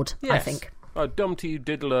award, yes. I think. A Dumpty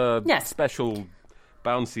Diddler special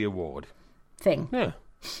bouncy award. Thing. Yeah.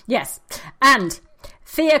 Yes. And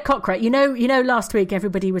Thea Cockroach, you know last week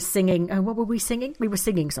everybody was singing... Oh, what were we singing? We were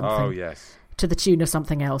singing something. Oh, yes. To the tune of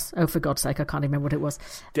something else. Oh, for God's sake, I can't remember what it was.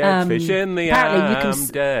 Dead fish in the am,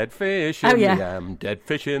 dead fish in the am, dead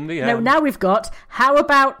fish in the am. No, now we've got, how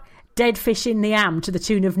about Dead Fish in the Am to the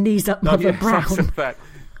tune of Knees Up Mother Brown?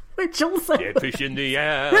 Which also... Dead fish in the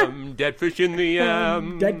am, dead fish in the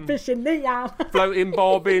am. Dead fish in the am. Floating,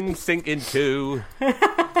 bobbing, sinking too.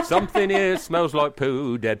 Something here smells like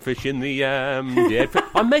poo. Dead fish in the am.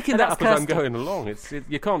 I'm making that up as I'm going along.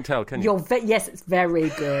 You can't tell, can you? Yes, it's very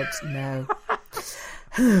good. No.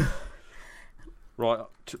 Right.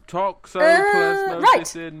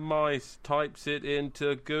 Toxoplasmosis in mice. Types it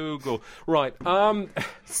into Google. Right.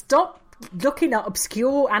 Stop looking at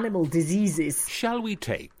obscure animal diseases. Shall we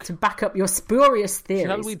take... to back up your spurious theories.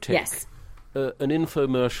 Shall we take an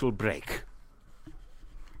infomercial break?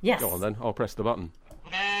 Yes. Go on then. I'll press the button.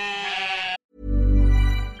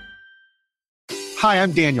 Hi,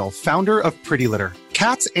 I'm Daniel, founder of Pretty Litter.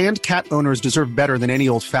 Cats and cat owners deserve better than any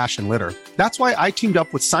old-fashioned litter. That's why I teamed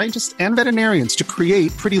up with scientists and veterinarians to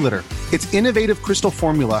create Pretty Litter. Its innovative crystal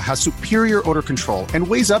formula has superior odor control and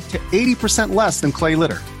weighs up to 80% less than clay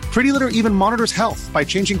litter. Pretty Litter even monitors health by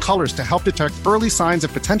changing colors to help detect early signs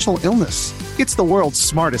of potential illness. It's the world's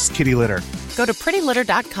smartest kitty litter. Go to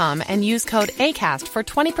prettylitter.com and use code ACAST for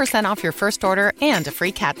 20% off your first order and a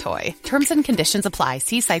free cat toy. Terms and conditions apply.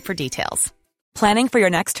 See site for details. Planning for your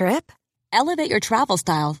next trip? Elevate your travel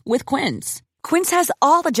style with Quince. Quince has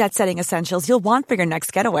all the jet-setting essentials you'll want for your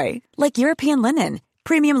next getaway, like European linen,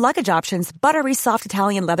 premium luggage options, buttery soft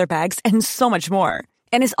Italian leather bags, and so much more.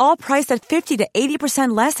 And is all priced at 50 to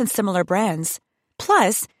 80% less than similar brands.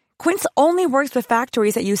 Plus, Quince only works with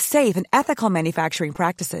factories that use safe and ethical manufacturing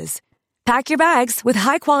practices. Pack your bags with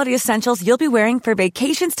high-quality essentials you'll be wearing for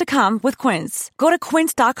vacations to come with Quince. Go to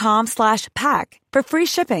quince.com/pack for free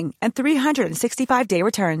shipping and 365-day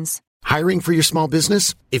returns. Hiring for your small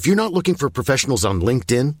business? If you're not looking for professionals on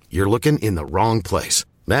LinkedIn, you're looking in the wrong place.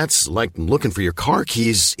 That's like looking for your car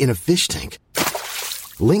keys in a fish tank.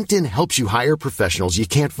 LinkedIn helps you hire professionals you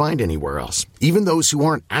can't find anywhere else, even those who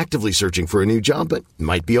aren't actively searching for a new job but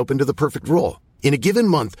might be open to the perfect role. In a given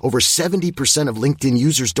month, over 70% of LinkedIn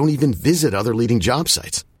users don't even visit other leading job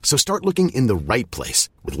sites. So start looking in the right place.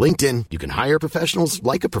 With LinkedIn, you can hire professionals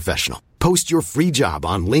like a professional. Post your free job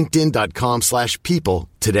on linkedin.com/people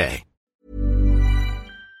today.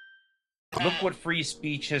 Look what free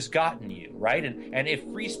speech has gotten you, right? And if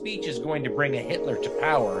free speech is going to bring a Hitler to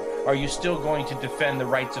power, are you still going to defend the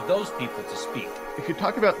rights of those people to speak? If you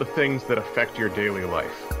talk about the things that affect your daily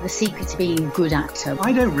life. The secret to being a good actor.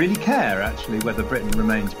 I don't really care, actually, whether Britain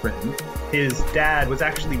remains Britain. His dad was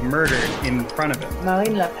actually murdered in front of him.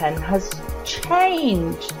 Marine Le Pen has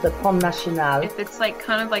changed the Front National. If it's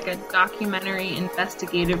kind of like a documentary,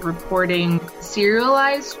 investigative reporting,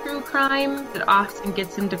 serialized true crime that often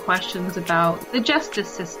gets into questions about the justice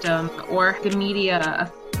system or the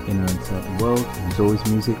media. In an uncertain world, there's always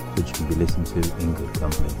music which can be listened to in good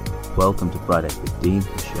company. Welcome to Friday 15,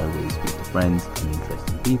 the show where we speak to friends and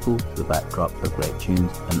interesting people to the backdrop of great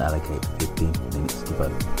tunes and allocate 15 minutes to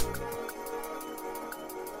both.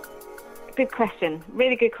 Good question.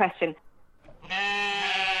 Really good question.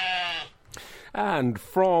 And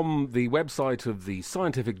from the website of the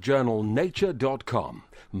scientific journal Nature.com,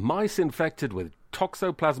 mice infected with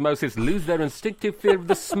toxoplasmosis lose their instinctive fear of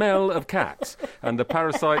the smell of cats, and the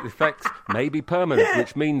parasite effects may be permanent,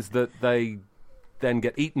 which means that they then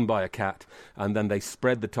get eaten by a cat, and then they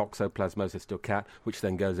spread the toxoplasmosis to a cat, which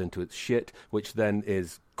then goes into its shit, which then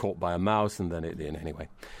is caught by a mouse, and then anyway.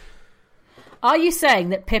 Are you saying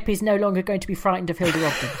that Pip is no longer going to be frightened of Hilda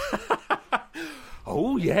Ogden?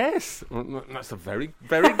 Oh, yes. That's a very,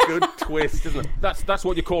 very good twist, isn't it? That's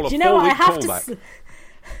what you call a four-week callback.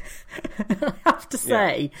 I have to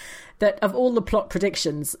say that of all the plot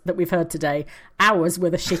predictions that we've heard today, ours were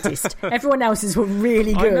the shittest. Everyone else's were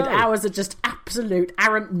really good. Ours are just absolute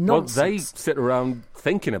arrant nonsense. Well, they sit around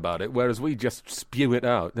thinking about it, whereas we just spew it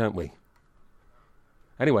out, don't we?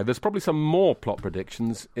 Anyway, there's probably some more plot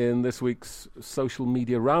predictions in this week's social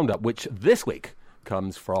media roundup, which this week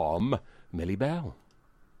comes from Millie Bell.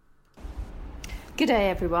 Good day,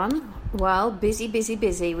 everyone. Well, busy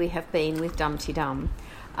we have been with Dumpty Dum.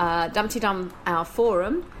 Dumpty Dum, our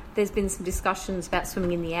forum, there's been some discussions about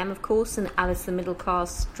swimming in the Am, of course, and Alice the Middle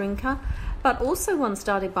Class Drinker, but also one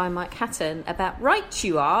started by Mike Hatton about Right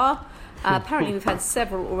You Are. Apparently we've had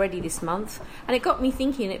several already this month, and it got me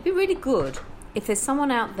thinking it'd be really good if there's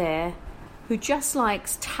someone out there who just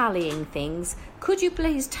likes tallying things. Could you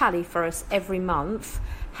please tally for us every month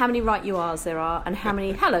how many Right You Ares there are and how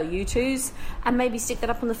many Hello You Twos, and maybe stick that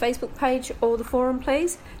up on the Facebook page or the forum,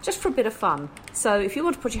 please, just for a bit of fun. So if you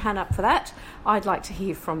want to put your hand up for that, I'd like to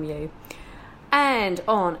hear from you. And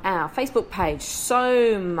on our Facebook page,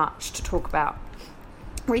 so much to talk about.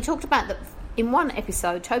 We talked about that in one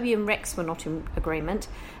episode, Toby and Rex were not in agreement,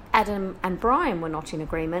 Adam and Brian were not in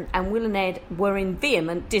agreement, and Will and Ed were in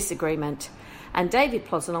vehement disagreement. And David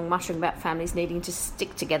plods along muttering about families needing to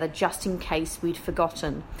stick together just in case we'd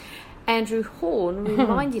forgotten. Andrew Horn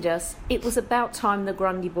reminded us it was about time the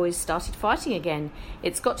Grundy boys started fighting again.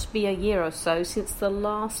 It's got to be a year or so since the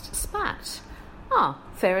last spat. Ah,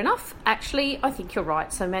 fair enough. Actually, I think you're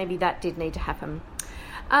right, so maybe that did need to happen.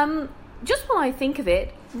 Just when I think of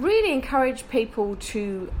it, really encourage people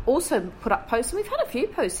to also put up posts. And we've had a few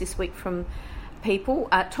posts this week from people.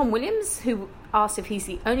 Tom Williams, who asked if he's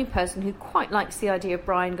the only person who quite likes the idea of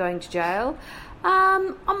Brian going to jail.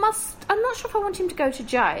 I'm not sure if I want him to go to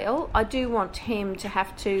jail. I do want him to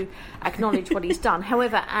have to acknowledge what he's done.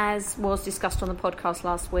 However, as was discussed on the podcast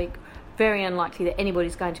last week, very unlikely that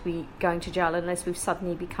anybody's going to be going to jail unless we've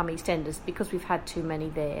suddenly become EastEnders, because we've had too many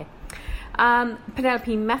there.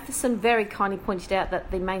 Penelope Matheson very kindly pointed out that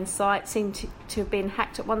the main site seemed to have been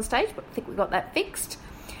hacked at one stage, but I think we got that fixed.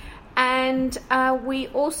 And we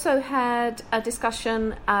also had a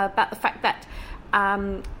discussion about the fact that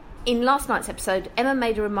in last night's episode, Emma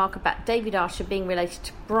made a remark about David Archer being related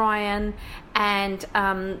to Brian, and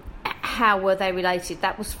how were they related.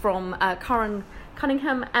 That was from Karen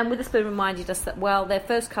Cunningham, and Witherspoon reminded us that, well, they're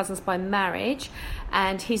first cousins by marriage,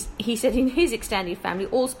 and he said in his extended family,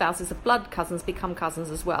 all spouses of blood cousins become cousins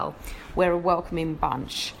as well. We're a welcoming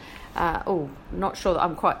bunch. Not sure that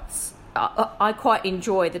I'm quite... I quite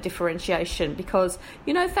enjoy the differentiation because,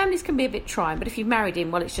 you know, families can be a bit trying, but if you married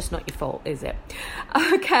him, well, it's just not your fault, is it?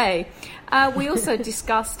 Okay. We also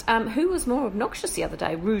discussed who was more obnoxious the other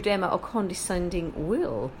day, rude Emma or condescending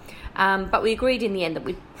Will. But we agreed in the end that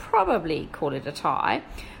we'd probably call it a tie.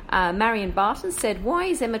 Marion Barton said, why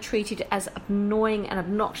is Emma treated as annoying and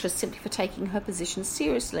obnoxious simply for taking her position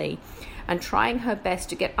seriously and trying her best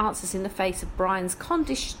to get answers in the face of Brian's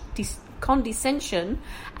condescension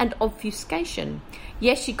and obfuscation?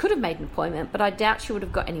 Yes, she could have made an appointment, but I doubt she would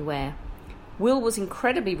have got anywhere. Will was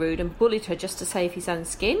incredibly rude and bullied her just to save his own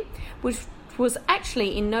skin, which was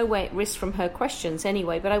actually in no way at risk from her questions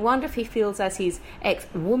anyway, but I wonder if he feels as his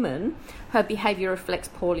ex-woman, her behaviour reflects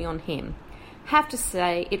poorly on him. Have to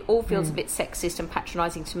say, it all feels a bit sexist and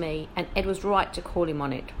patronising to me, and Ed was right to call him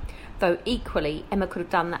on it. Though equally, Emma could have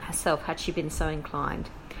done that herself had she been so inclined.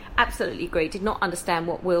 Absolutely agree. Did not understand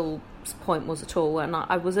what Will's point was at all, and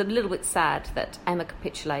I was a little bit sad that Emma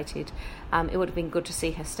capitulated. It would have been good to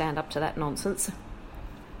see her stand up to that nonsense.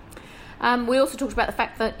 We also talked about the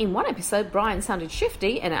fact that in one episode Brian sounded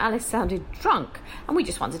shifty and Alice sounded drunk, and we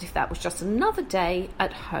just wondered if that was just another day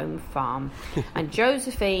at home farm. And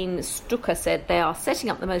Josephine Stucker said they are setting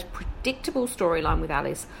up the most predictable storyline with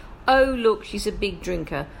Alice. Oh look, she's a big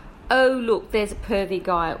drinker. Oh look, there's a pervy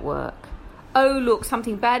guy at work. Oh look,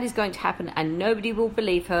 something bad is going to happen and nobody will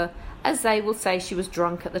believe her, as they will say she was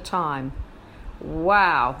drunk at the time.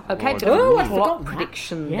 Wow. Okay, bit of a plot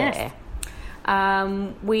prediction there.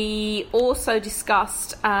 We also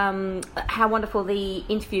discussed how wonderful the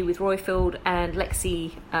interview with Roifield and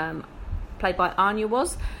Lexi, played by Anya,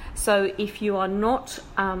 was. So if you are not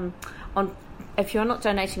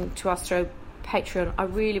donating to us through Patreon, I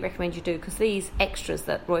really recommend you do, because these extras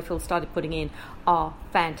that Roifield started putting in are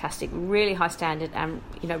fantastic, really high standard, and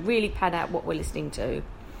really pad out what we're listening to.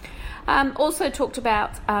 Also talked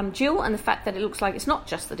about Jill and the fact that it looks like it's not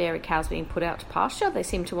just the dairy cows being put out to pasture. They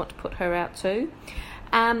seem to want to put her out too.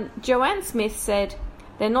 Joanne Smith said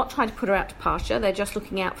they're not trying to put her out to pasture, they're just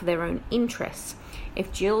looking out for their own interests.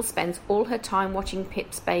 If Jill spends all her time watching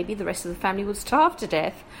Pip's baby, the rest of the family would starve to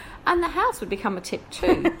death, and the house would become a tip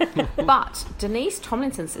too. But Denise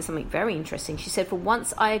Tomlinson said something very interesting. She said, for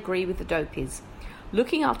once I agree with the dopies.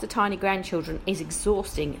 Looking after tiny grandchildren is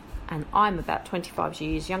exhausting, and I'm about 25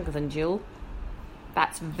 years younger than Jill.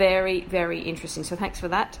 That's very, very interesting. So thanks for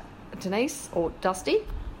that, Denise, or Dusty.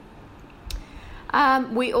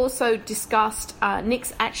 We also discussed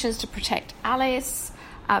Nick's actions to protect Alice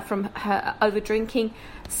from her over-drinking.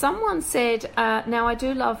 Someone said, now I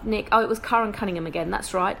do love Nick. Oh, it was Karen Cunningham again,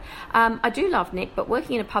 that's right. I do love Nick, but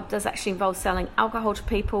working in a pub does actually involve selling alcohol to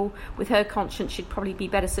people. With her conscience, she'd probably be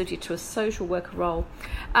better suited to a social worker role.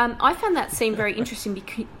 I found that scene very interesting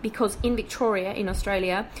because in Victoria, in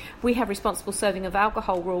Australia, we have responsible serving of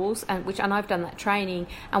alcohol rules, and I've done that training.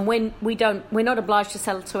 And when we're not obliged to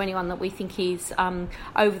sell to anyone that we think is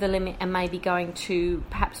over the limit and maybe going to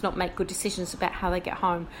perhaps not make good decisions about how they get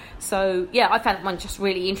home. So yeah, I found that one just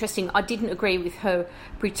really interesting. I didn't agree with her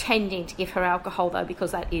pretending to give her alcohol though,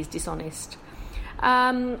 because that is dishonest.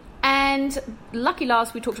 And lucky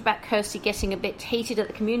last, we talked about Kirsty getting a bit heated at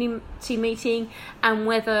the community meeting and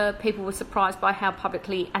whether people were surprised by how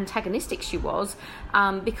publicly antagonistic she was,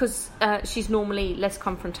 because she's normally less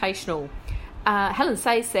confrontational. Helen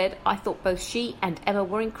Say said, I thought both she and Emma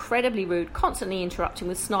were incredibly rude, constantly interrupting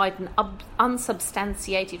with snide and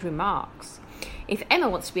unsubstantiated remarks. If Emma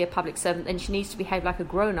wants to be a public servant, then she needs to behave like a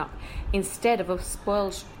grown-up instead of a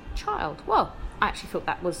spoiled child. Well, I actually thought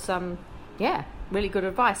that was, really good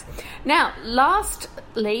advice. Now,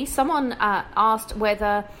 lastly, someone asked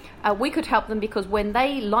whether we could help them, because when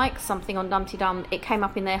they liked something on Dumpty Dum, it came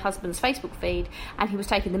up in their husband's Facebook feed, and he was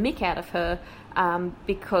taking the mick out of her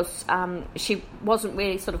because she wasn't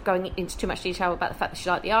really sort of going into too much detail about the fact that she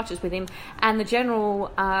liked the Archers with him, and the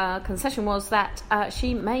general concession was that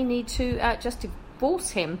she may need to just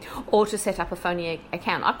divorce him or to set up a phony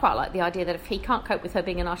account. I quite like the idea that if he can't cope with her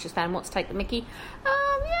being an Archers fan and wants to take the mickey,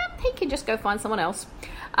 he can just go find someone else.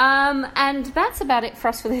 And that's about it for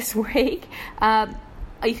us for this week.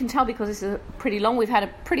 You can tell because this is pretty long. We've had a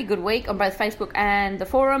pretty good week on both Facebook and the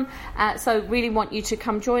forum. So really want you to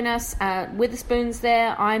come join us. Witherspoon's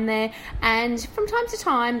there, I'm there. And from time to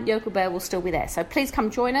time, Yokel Bear will still be there. So please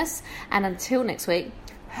come join us. And until next week,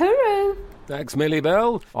 hooroo! Thanks, Millie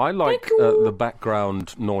Bell. I like the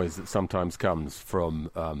background noise that sometimes comes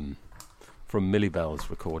from Millie Bell's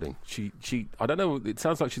recording. She I don't know, it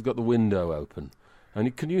sounds like she's got the window open.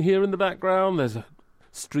 And can you hear in the background? There's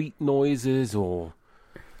street noises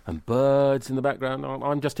and birds in the background.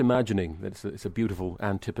 I'm just imagining that it's a beautiful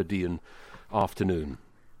Antipodean afternoon.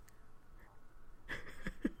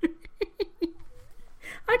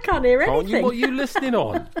 I can't hear anything. What are you listening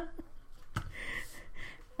on?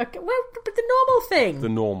 Okay, well, but the normal thing. The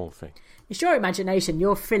normal thing. It's your imagination.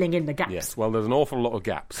 You're filling in the gaps. Yes, well, there's an awful lot of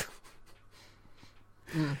gaps.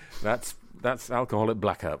 That's alcoholic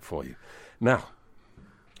blackout for you. Now,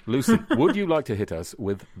 Lucy, would you like to hit us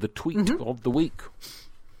with the tweet of the week?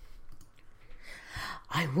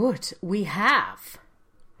 I would. We have...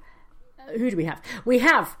 who do we have? We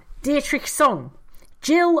have Dietrich Song,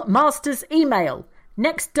 Jill Masters email.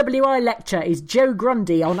 Next WI lecture is Joe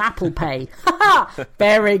Grundy on Apple Pay.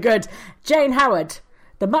 Very good. Jane Howard.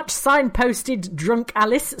 The much signposted drunk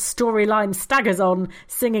Alice storyline staggers on,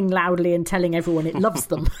 singing loudly and telling everyone it loves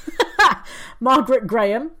them. Margaret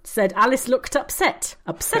Graham said Alice looked upset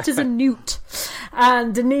as a newt.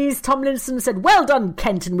 And Denise Tomlinson said, well done,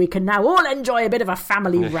 Kent, and we can now all enjoy a bit of a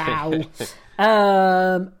family row.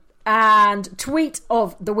 And tweet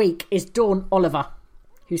of the week is Dawn Oliver,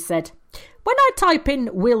 who said, when I type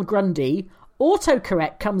in Will Grundy,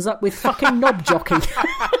 autocorrect comes up with fucking knob jockey.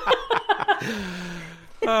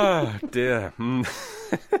 Oh, dear. Oh,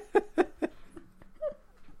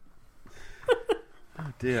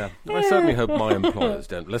 dear. I certainly hope my employers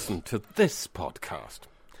don't listen to this podcast.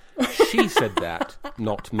 She said that,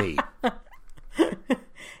 not me.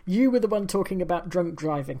 You were the one talking about drunk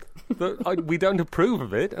driving. We don't approve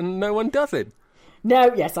of it, and no one does it.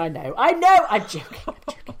 No, yes, I know. I'm joking.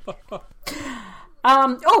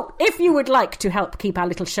 If you would like to help keep our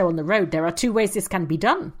little show on the road, there are 2 ways this can be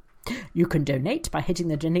done. You can donate by hitting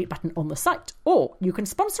the donate button on the site, or you can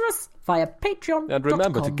sponsor us via Patreon.com. And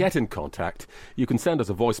remember, to get in contact, you can send us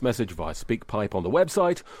a voice message via SpeakPipe on the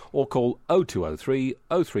website, or call 0203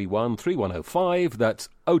 031 3105. That's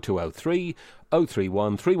 0203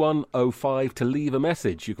 031 3105 to leave a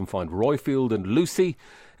message. You can find Royfield and Lucy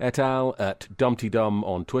et al. At Dumpty Dum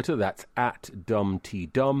on Twitter. That's at Dumpty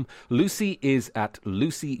Dum. Lucy is at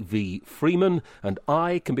Lucy V. Freeman, and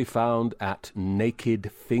I can be found at Naked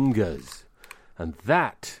Fingers. And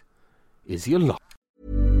that is your lot.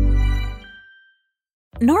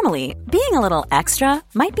 Normally, being a little extra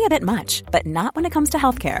might be a bit much, but not when it comes to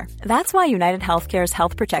healthcare. That's why United Healthcare's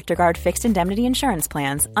Health Protector Guard fixed indemnity insurance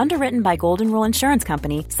plans, underwritten by Golden Rule Insurance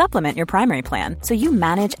Company, supplement your primary plan so you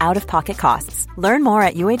manage out-of-pocket costs. Learn more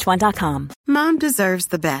at UH1.com. Mom deserves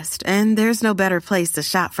the best, and there's no better place to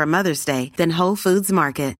shop for Mother's Day than Whole Foods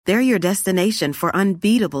Market. They're your destination for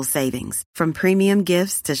unbeatable savings, from premium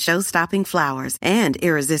gifts to show-stopping flowers and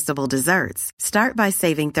irresistible desserts. Start by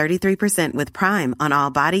saving 33% with Prime on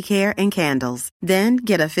all body care and candles. Then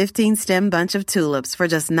get a 15-stem bunch of tulips for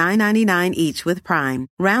just $9.99 each with Prime.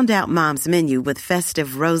 Round out Mom's menu with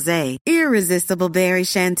festive rosé, irresistible berry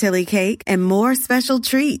chantilly cake, and more special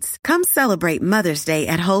treats. Come celebrate Mother's Day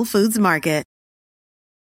at Whole Foods Market.